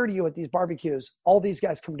swear to you, at these barbecues, all these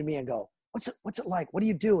guys come to me and go, what's it like? What do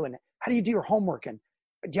you do? And how do you do your homework? And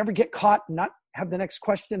do you ever get caught and not have the next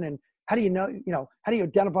question? And how do you know, how do you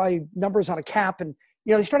identify numbers on a cap? And,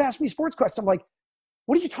 they start asking me sports questions. I'm like,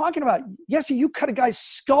 what are you talking about? Yesterday, you cut a guy's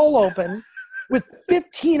skull open with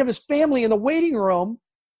 15 of his family in the waiting room.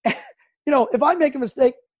 If I make a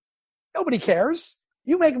mistake, Nobody cares.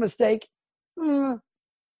 You make a mistake, it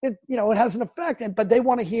has an effect. But they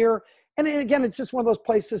want to hear. And again, it's just one of those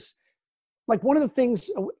places. Like one of the things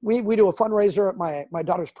we do a fundraiser at my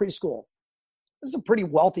daughter's preschool. This is a pretty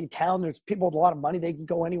wealthy town. There's people with a lot of money. They can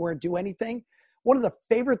go anywhere and do anything. One of the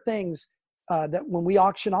favorite things that when we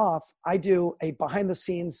auction off, I do a behind the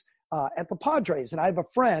scenes at the Padres. And I have a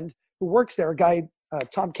friend who works there, a guy,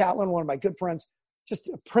 Tom Catlin, one of my good friends, just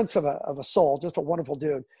a prince of a soul, just a wonderful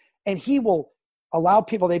dude. And he will allow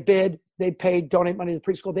people, they bid, they pay, donate money to the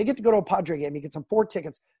preschool. They get to go to a Padre game. He gets them 4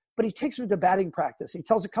 tickets, but he takes them to batting practice. He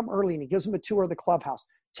tells them to come early and he gives them a tour of the clubhouse,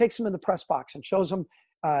 takes them in the press box and shows them.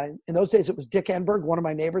 In those days, it was Dick Enberg, one of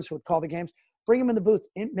my neighbors who would call the games. Bring him in the booth,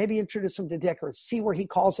 and maybe introduce him to Dick or see where he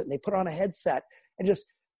calls it. And they put on a headset and just,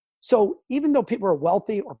 so even though people are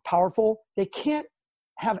wealthy or powerful, they can't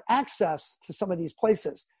have access to some of these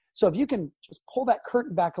places. So if you can just pull that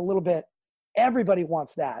curtain back a little bit, everybody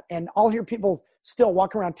wants that. And I'll hear people still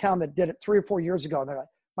walk around town that did it 3 or 4 years ago. And they're like,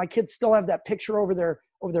 my kids still have that picture over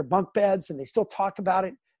their bunk beds and they still talk about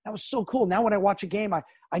it. That was so cool. Now when I watch a game,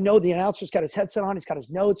 I know the announcer's got his headset on. He's got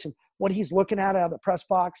his notes and what he's looking at out of the press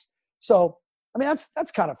box. So, I mean,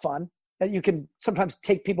 that's kind of fun that you can sometimes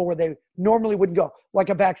take people where they normally wouldn't go, like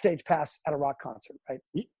a backstage pass at a rock concert, right?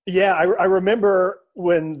 Yeah, I remember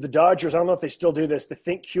when the Dodgers, I don't know if they still do this, the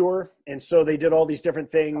Think Cure. And so they did all these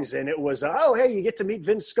different things. And it was, oh, hey, you get to meet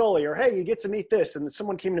Vince Scully, or hey, you get to meet this. And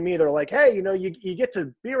someone came to me, they're like, hey, you get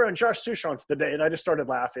to be around Josh Suchon for the day. And I just started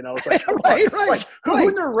laughing. I was like, right. Like, who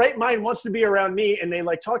in their right mind wants to be around me? And they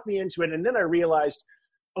like talked me into it. And then I realized,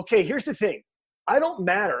 okay, here's the thing. I don't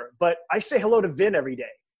matter, but I say hello to Vin every day.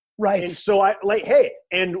 Right. And so I like, hey,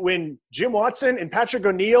 and when Jim Watson and Patrick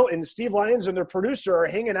O'Neill and Steve Lyons and their producer are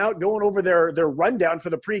hanging out, going over their rundown for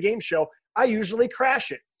the pregame show, I usually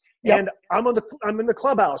crash it. Yep. And I'm in the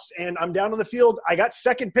clubhouse and I'm down on the field. I got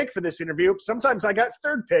second pick for this interview. Sometimes I got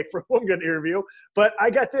third pick for one good interview, but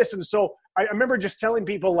I got this. And so I remember just telling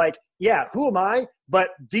people like, yeah, who am I? But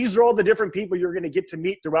these are all the different people you're going to get to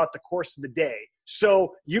meet throughout the course of the day.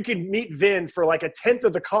 So you can meet Vin for like 1/10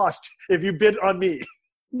 of the cost if you bid on me.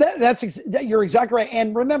 You're exactly right.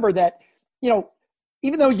 And remember that,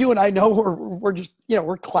 even though you and I know we're just,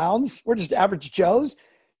 we're clowns, we're just average Joes,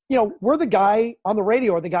 we're the guy on the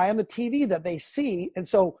radio or the guy on the TV that they see. And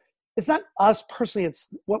so it's not us personally, it's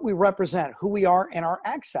what we represent, who we are and our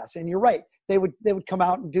access. And you're right. They would come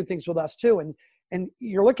out and do things with us too. And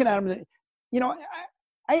you're looking at them,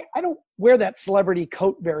 I don't wear that celebrity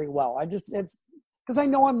coat very well. it's because I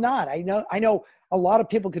know I'm not. I know a lot of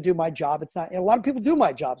people could do my job. It's not. A lot of people do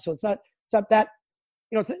my job, so it's not that.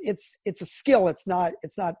 It's a skill. It's not.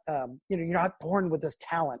 You're not born with this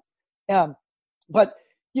talent. But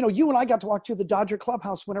you and I got to walk through the Dodger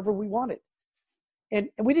clubhouse whenever we wanted, and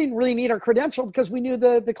we didn't really need our credential because we knew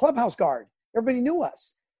the clubhouse guard. Everybody knew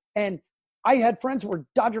us, and I had friends who were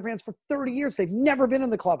Dodger fans for 30 years. They've never been in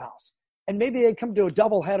the clubhouse, and maybe they come to a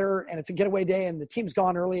doubleheader and it's a getaway day, and the team's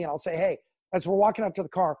gone early, and I'll say, hey, as we're walking up to the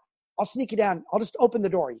car, I'll sneak you down. I'll just open the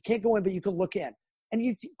door. You can't go in, but you can look in. And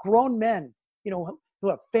you grown men, who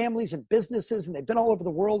have families and businesses, and they've been all over the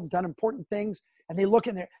world and done important things. And they look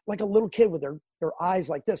in there like a little kid with their eyes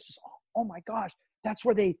like this. Just, oh my gosh, that's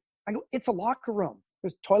where I go, it's a locker room.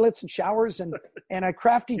 There's toilets and showers and a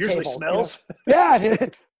crafty table. Usually smells. Yeah.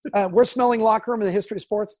 We're smelling locker room in the history of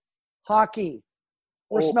sports. Hockey.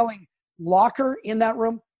 We're smelling locker in that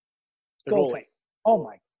room. Goalie. Oh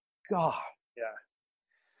my God.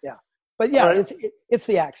 Yeah. But yeah, right. It's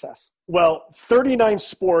the access. Well, 39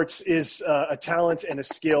 sports is a talent and a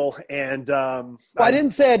skill. And I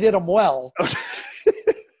didn't say I did them well.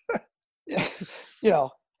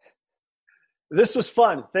 This was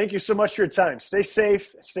fun. Thank you so much for your time. Stay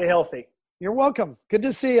safe. Stay healthy. You're welcome. Good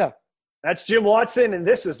to see you. That's Jim Watson, and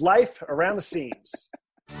this is Life Around the Seams.